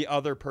the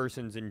other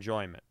person's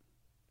enjoyment.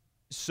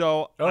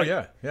 So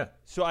yeah.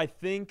 So I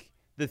think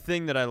the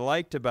thing that I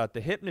liked about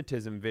the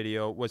hypnotism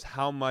video was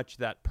how much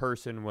that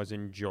person was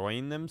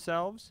enjoying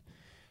themselves.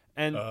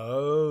 And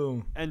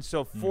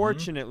so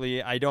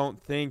fortunately, I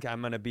don't think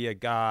I'm going to be a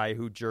guy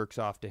who jerks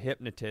off to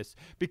hypnotists,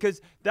 because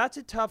that's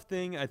a tough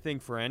thing, I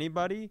think, for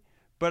anybody.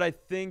 But I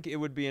think it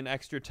would be an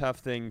extra tough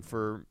thing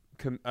for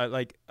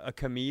like a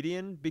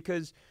comedian,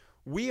 because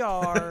we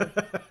are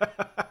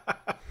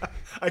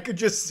I could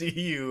just see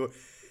you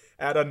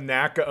at a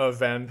NACA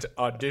event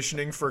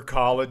auditioning for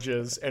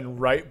colleges, and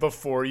right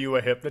before you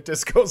a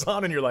hypnotist goes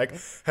on and you're like,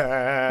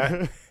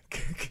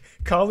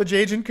 college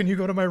agent, can you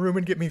go to my room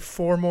and get me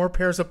 4 more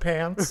pairs of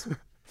pants?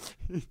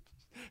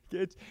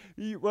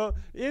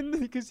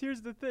 Because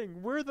here's the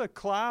thing. We're the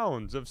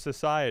clowns of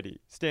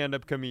society,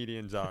 stand-up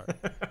comedians are.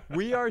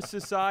 We are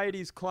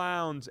society's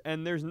clowns,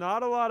 and there's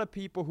not a lot of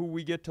people who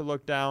we get to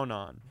look down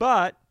on.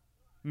 But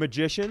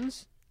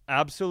magicians,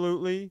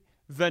 absolutely.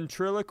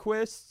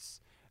 Ventriloquists,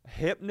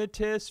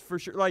 hypnotists, for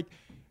sure. Like,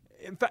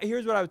 in fact,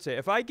 here's what I would say.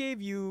 If I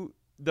gave you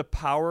the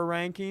power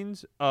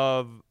rankings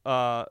of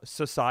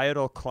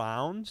societal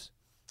clowns,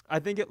 I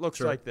think it looks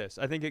like this.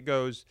 I think it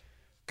goes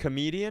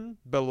comedian,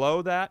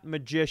 below that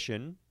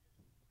magician.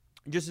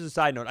 Just as a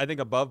side note, I think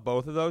above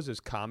both of those is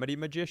comedy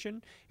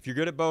magician. If you're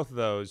good at both of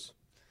those,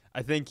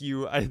 I think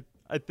you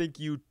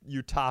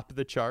top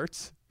the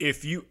charts.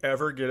 If you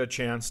ever get a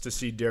chance to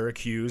see Derek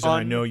Hughes, and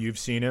I know you've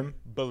seen him,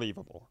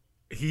 believable.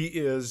 He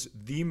is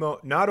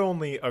not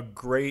only a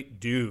great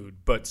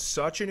dude, but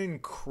such an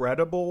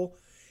incredible.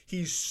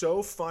 He's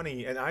so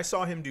funny, and I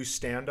saw him do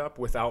stand up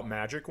without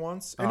magic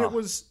once, and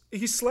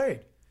he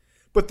slayed.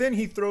 But then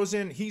he throws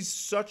in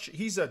he's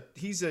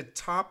a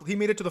top. He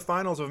made it to the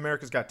finals of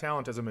America's Got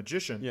Talent as a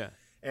magician. Yeah,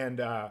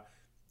 and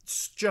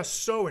it's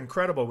just so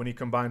incredible when he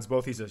combines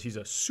both. He's a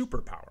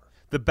superpower.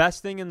 The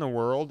best thing in the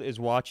world is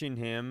watching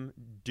him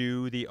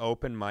do the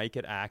open mic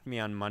at Acme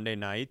on Monday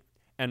night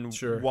and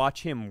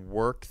watch him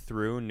work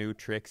through new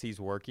tricks he's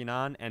working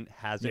on and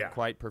hasn't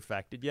quite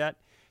perfected yet.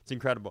 It's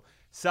incredible.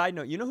 Side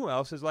note, you know who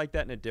else is like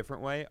that in a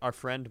different way? Our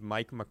friend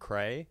Mike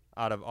McRae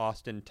out of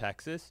Austin,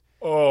 Texas.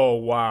 Oh,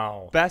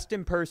 wow. Best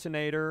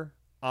impersonator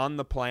on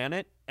the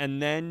planet. And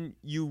then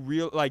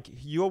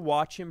you'll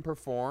watch him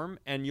perform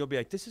and you'll be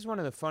like, this is one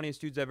of the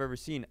funniest dudes I've ever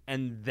seen.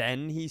 And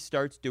then he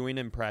starts doing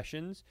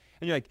impressions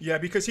and you're like, yeah,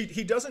 because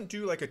he doesn't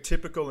do like a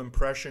typical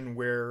impression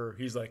where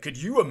he's like, could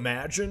you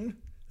imagine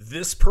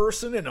this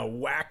person in a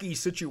wacky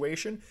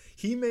situation?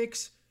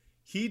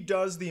 He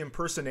does the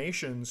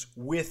impersonations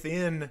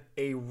within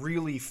a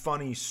really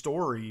funny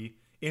story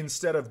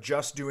instead of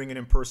just doing an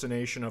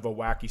impersonation of a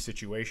wacky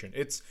situation.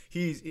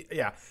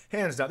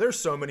 Hands down. There's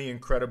so many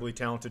incredibly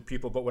talented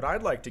people, but what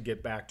I'd like to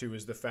get back to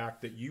is the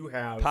fact that you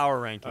have power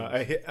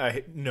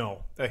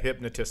rankings. A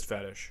hypnotist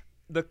fetish.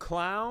 The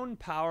clown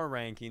power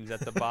rankings at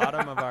the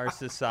bottom of our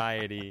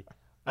society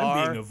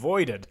being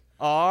avoided.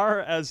 Are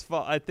as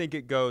far. I think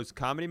it goes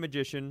comedy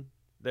magician.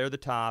 They're the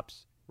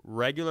tops.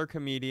 Regular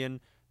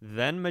comedian.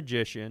 Then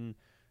magician,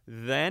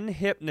 then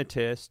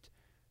hypnotist,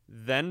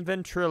 then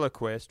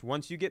ventriloquist.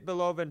 Once you get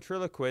below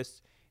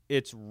ventriloquist,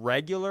 it's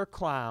regular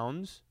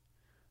clowns.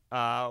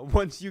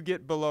 Once you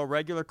get below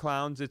regular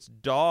clowns, it's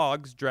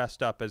dogs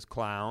dressed up as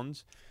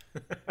clowns.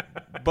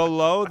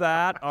 Below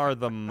that are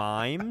the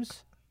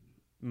mimes.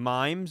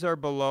 Mimes are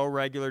below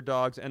regular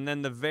dogs. And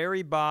then the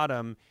very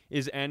bottom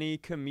is any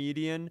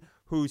comedian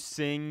who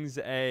sings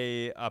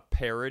a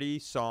parody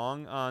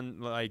song on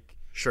like...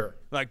 Sure.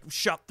 Like,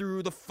 shot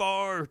through the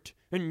fart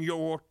and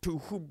you're to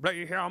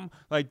blame.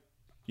 Like,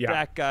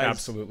 that guy's...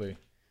 absolutely.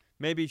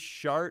 Maybe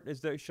shart.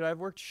 Should I have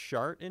worked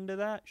shart into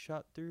that?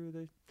 Shot through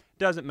the...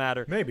 Doesn't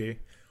matter. Maybe.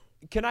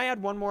 Can I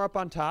add one more up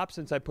on top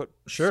since I put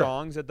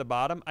songs at the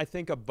bottom? I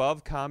think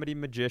above comedy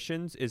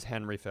magicians is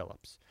Henry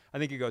Phillips. I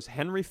think it goes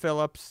Henry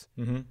Phillips,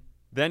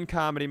 then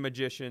comedy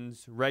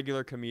magicians,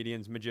 regular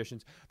comedians,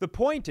 magicians. The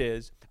point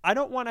is, I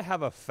don't want to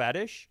have a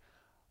fetish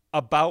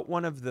about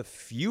one of the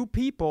few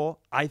people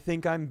I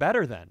think I'm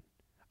better than.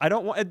 I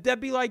don't want that'd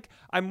be like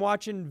I'm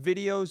watching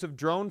videos of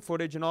drone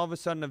footage and all of a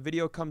sudden a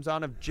video comes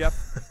on of Jeff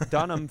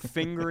Dunham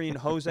fingering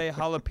Jose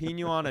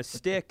Jalapeno on a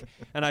stick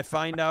and I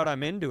find out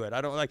I'm into it. I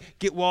don't like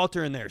get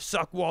Walter in there,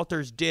 suck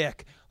Walter's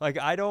dick. Like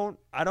I don't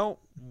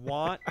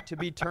want to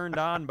be turned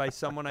on by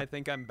someone I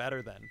think I'm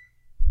better than.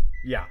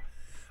 Yeah.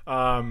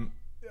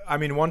 I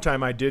mean, one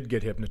time I did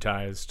get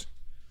hypnotized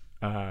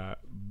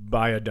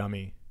by a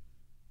dummy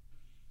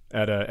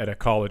at a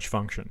college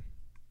function.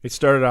 It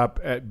started up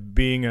at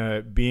being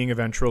a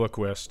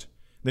ventriloquist.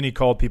 Then he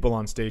called people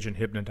on stage and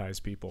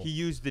hypnotized people. He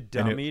used the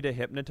dummy to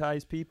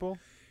hypnotize people?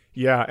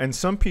 Yeah, and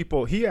some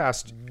people he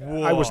asked.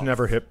 Whoa. I was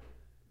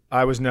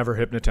never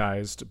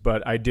hypnotized,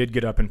 but I did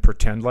get up and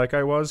pretend like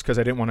I was because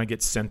I didn't want to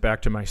get sent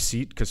back to my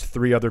seat because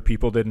 3 other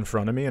people did in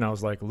front of me, and I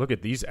was like, look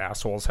at these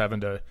assholes having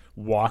to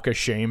walk a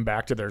shame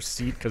back to their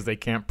seat because they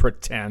can't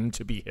pretend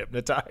to be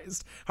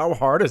hypnotized. How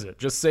hard is it?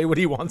 Just say what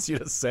he wants you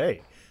to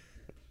say.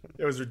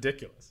 It was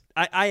ridiculous.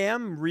 I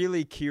am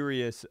really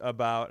curious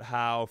about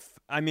how,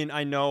 I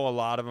know a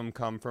lot of them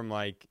come from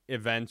like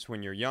events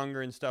when you're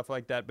younger and stuff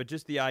like that, but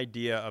just the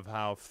idea of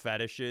how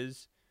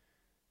fetishes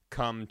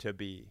come to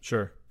be.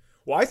 Sure.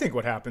 Well, I think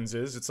what happens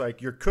is it's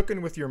like you're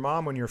cooking with your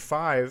mom when you're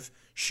 5.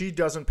 She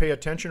doesn't pay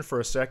attention for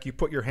a sec. You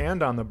put your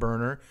hand on the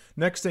burner.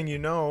 Next thing you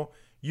know,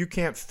 you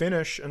can't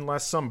finish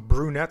unless some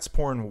brunette's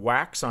pouring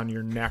wax on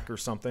your neck or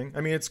something.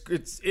 I mean,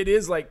 it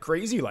is like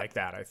crazy like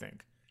that, I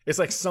think. It's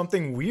like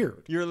something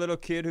weird. You're a little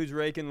kid who's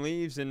raking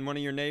leaves and one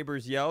of your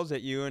neighbors yells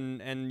at you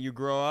and you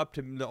grow up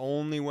to the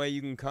only way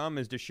you can come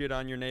is to shit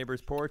on your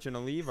neighbor's porch in a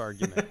leave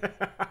argument.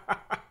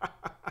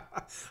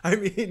 I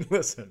mean,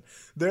 listen,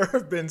 there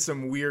have been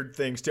some weird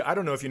things too. I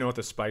don't know if you know what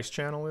the Spice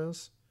Channel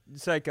is.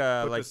 It's like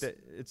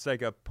it's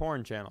like a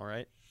porn channel,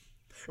 right?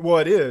 Well,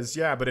 it is,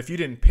 yeah, but if you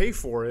didn't pay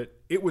for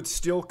it, it would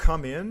still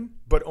come in,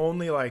 but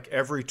only like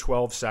every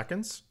 12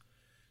 seconds.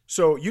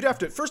 So you'd have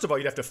to, first of all,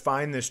 you'd have to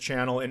find this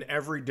channel in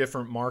every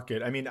different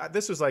market. I mean,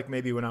 this was like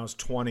maybe when I was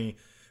 20,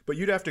 but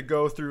you'd have to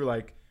go through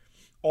like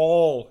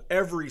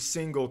every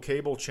single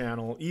cable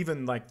channel,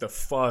 even like the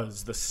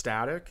fuzz, the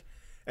static,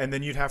 and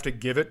then you'd have to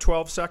give it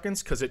 12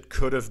 seconds because it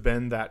could have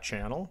been that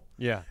channel.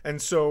 Yeah.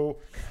 And so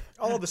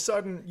all of a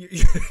sudden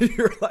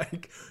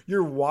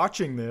you're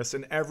watching this,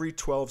 and every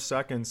 12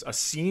 seconds a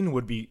scene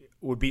would be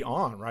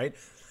on, right?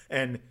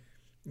 And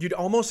you'd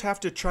almost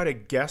have to try to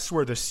guess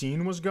where the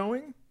scene was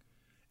going.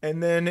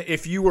 And then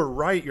if you were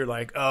right, you're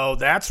like, oh,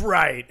 that's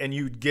right. And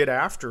you'd get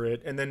after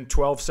it. And then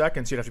 12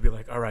 seconds, you'd have to be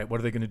like, all right, what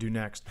are they going to do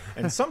next?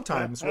 And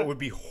sometimes what would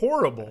be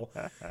horrible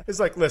is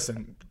like,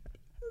 listen,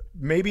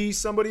 maybe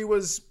somebody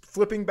was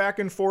flipping back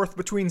and forth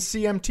between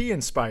CMT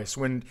and Spice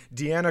when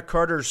Deanna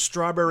Carter's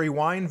Strawberry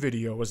Wine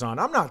video was on.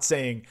 I'm not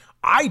saying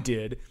I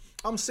did.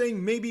 I'm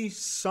saying maybe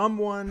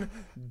someone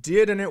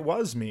did and it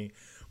was me.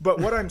 But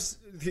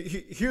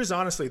here's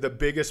honestly the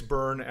biggest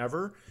burn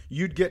ever.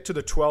 You'd get to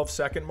the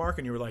 12-second mark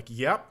and you were like,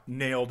 yep,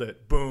 nailed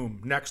it.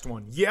 Boom, next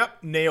one.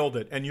 Yep, nailed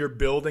it. And you're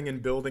building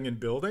and building and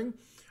building,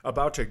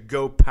 about to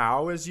go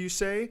pow, as you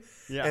say.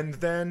 Yeah. And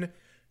then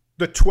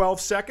the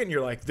 12-second, you're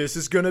like, this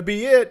is going to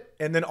be it.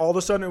 And then all of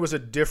a sudden it was a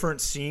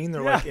different scene.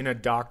 They're like in a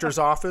doctor's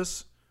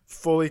office,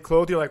 fully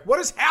clothed. You're like, what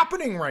is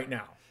happening right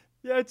now?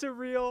 Yeah, it's a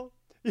real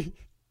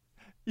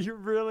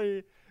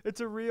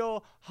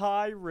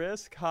high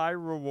risk, high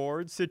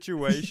reward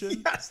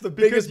situation. Yes, the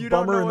biggest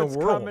bummer in the world. You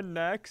don't know what's coming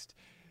next.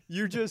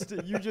 You just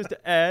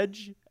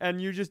edge,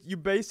 and you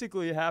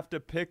basically have to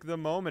pick the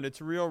moment. It's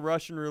real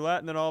Russian roulette,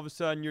 and then all of a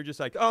sudden you're just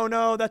like, oh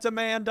no, that's a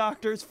man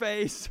doctor's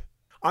face.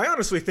 I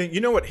honestly think, you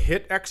know what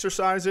HIIT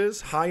exercise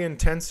is? High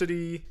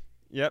intensity.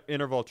 Yep,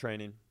 interval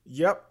training.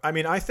 Yep. I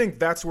mean, I think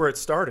that's where it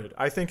started.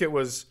 I think it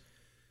was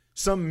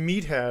some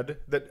meathead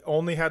that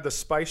only had the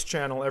Spice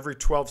Channel every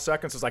 12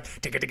 seconds was like,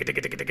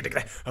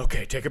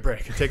 okay, take a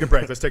break.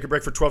 Let's take a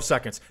break for 12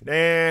 seconds.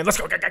 And let's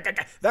go.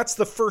 That's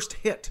the first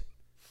hit.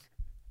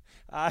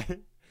 I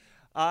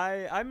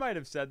might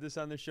have said this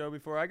on the show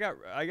before. I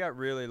got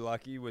really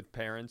lucky with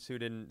parents who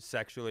didn't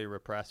sexually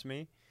repress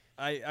me.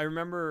 I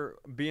remember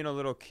being a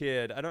little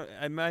kid.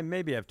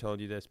 Maybe I've told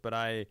you this, but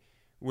I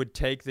would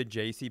take the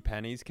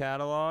JCPenney's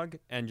catalog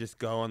and just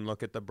go and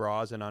look at the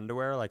bras and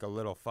underwear like a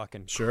little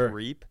fucking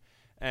creep.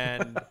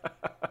 And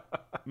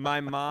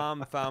my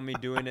mom found me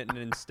doing it, and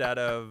instead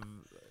of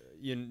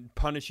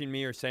punishing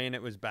me or saying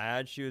it was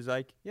bad, she was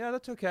like, yeah,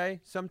 that's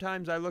okay.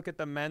 Sometimes I look at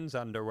the men's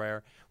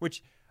underwear,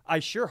 which I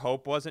sure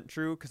hope wasn't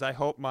true, because I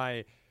hope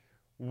my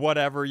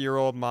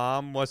whatever-year-old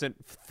mom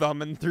wasn't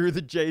thumbing through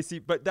the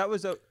JC. But that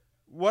was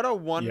what a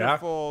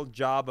wonderful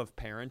job of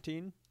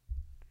parenting.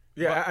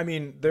 Yeah, I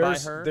mean,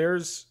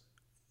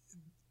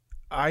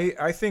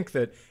 I think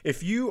that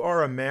if you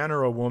are a man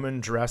or a woman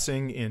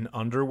dressing in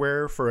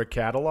underwear for a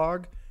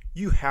catalog,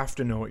 you have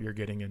to know what you're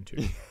getting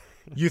into.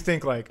 You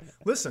think like,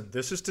 listen,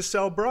 this is to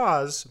sell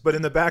bras, but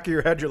in the back of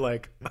your head, you're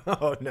like,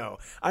 oh no,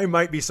 I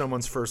might be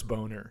someone's first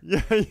boner.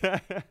 Yeah.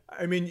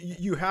 I mean,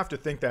 you have to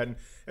think that.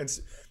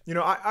 And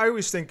I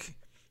always think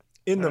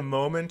in the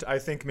moment, I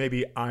think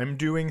maybe I'm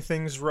doing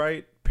things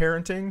right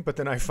parenting, but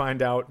then I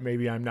find out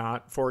maybe I'm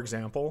not. For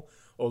example,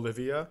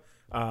 Olivia,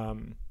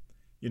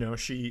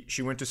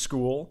 she went to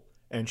school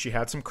and she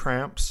had some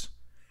cramps,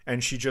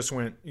 and she just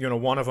went,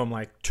 one of them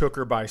like took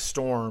her by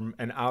storm,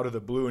 and out of the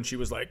blue, and she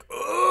was like,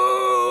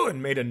 oh,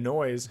 and made a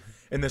noise.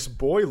 And this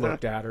boy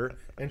looked at her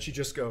and she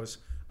just goes,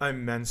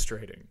 I'm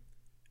menstruating.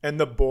 And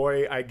the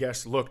boy, I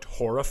guess, looked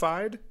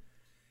horrified.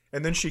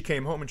 And then she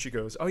came home and she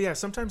goes, oh yeah,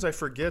 sometimes I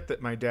forget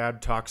that my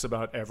dad talks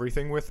about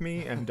everything with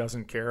me and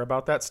doesn't care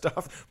about that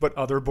stuff, but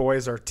other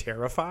boys are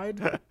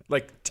terrified,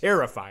 like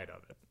terrified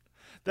of it.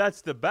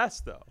 That's the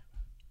best though.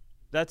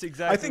 That's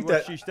exactly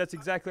that's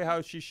exactly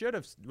how she should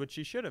have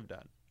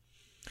done.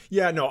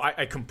 Yeah, no,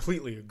 I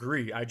completely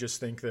agree. I just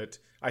think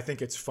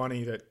it's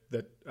funny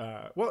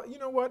that well, you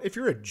know what? If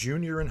you're a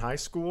junior in high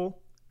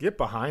school, get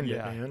behind it,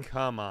 man.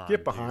 Come on.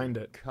 Get behind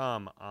it.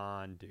 Come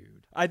on,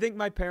 dude. I think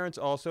my parents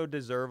also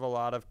deserve a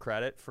lot of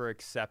credit for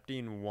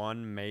accepting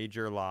one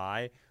major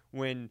lie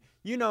when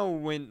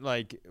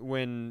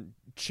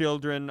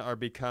children are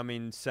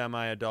becoming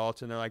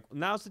semi-adults and they're like,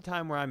 now's the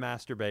time where I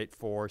masturbate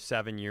for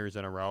 7 years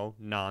in a row,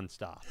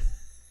 nonstop.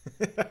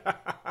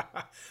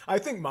 I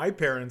think my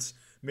parents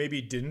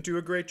maybe didn't do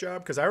a great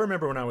job, because I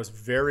remember when I was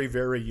very,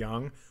 very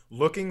young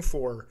looking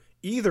for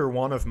either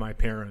one of my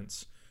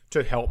parents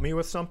to help me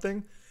with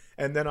something.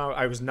 And then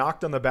I was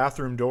knocked on the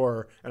bathroom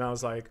door and I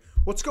was like,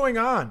 what's going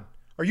on?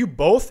 Are you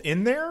both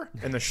in there?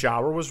 And the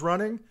shower was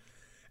running.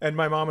 And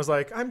my mom was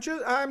like, I'm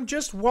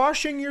just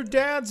washing your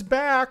dad's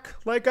back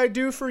like I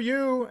do for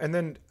you. And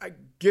then I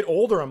get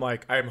older, I'm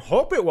like, I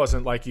hope it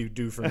wasn't like you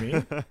do for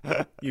me,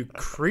 you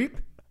creep.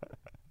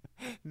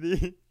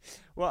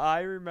 Well,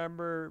 I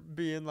remember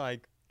being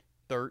like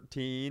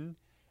 13,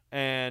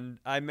 and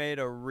I made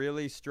a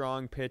really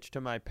strong pitch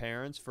to my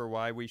parents for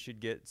why we should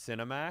get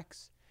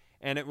Cinemax.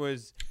 And it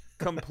was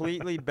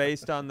completely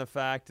based on the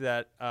fact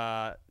that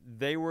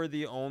they were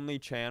the only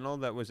channel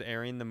that was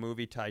airing the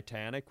movie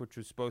Titanic, which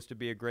was supposed to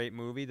be a great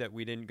movie that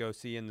we didn't go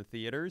see in the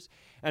theaters.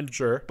 And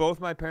Sure. both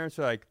my parents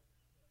were like,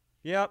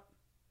 yep,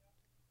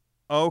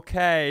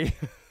 okay.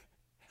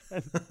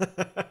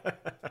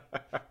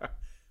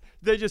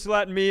 They just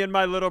let me and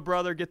my little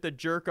brother get the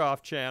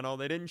jerk-off channel.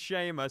 They didn't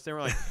shame us. They were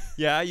like,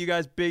 yeah, you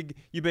guys big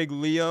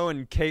Leo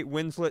and Kate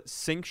Winslet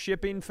sink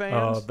shipping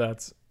fans? Oh,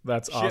 that's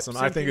awesome.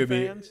 I think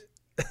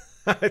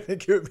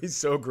it would be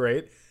so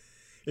great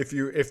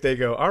if they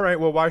go, all right,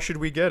 well, why should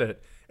we get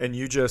it? And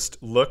you just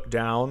look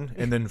down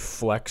and then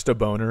flexed a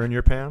boner in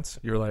your pants.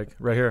 You're like,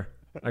 right here.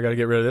 I got to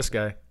get rid of this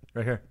guy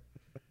right here.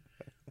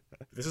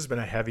 This has been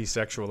a heavy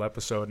sexual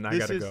episode, and I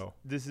got to go.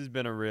 This has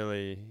been a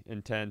really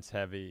intense,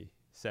 heavy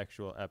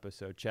sexual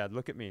episode. Chad,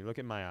 look at me. Look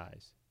at my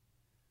eyes.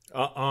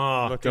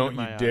 Don't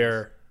you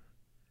dare.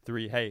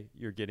 3. Hey,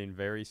 you're getting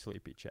very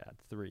sleepy, Chad.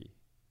 3.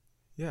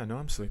 Yeah, no,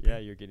 I'm sleepy. Yeah,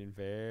 you're getting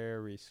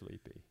very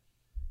sleepy.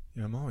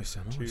 Yeah, I'm always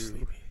 2.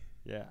 sleepy.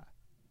 Yeah.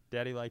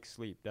 Daddy likes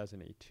sleep,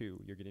 doesn't he?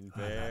 2. You're getting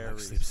very I like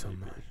sleep so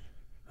much.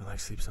 I like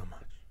sleep so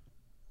much.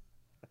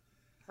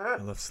 I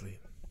love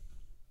sleep.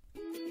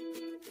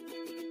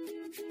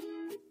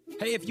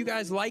 Hey, if you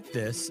guys like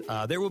this,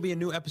 there will be a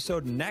new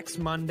episode next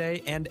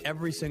Monday and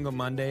every single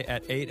Monday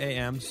at 8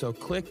 a.m. So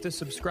click the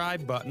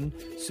subscribe button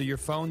so your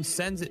phone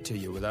sends it to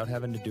you without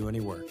having to do any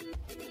work.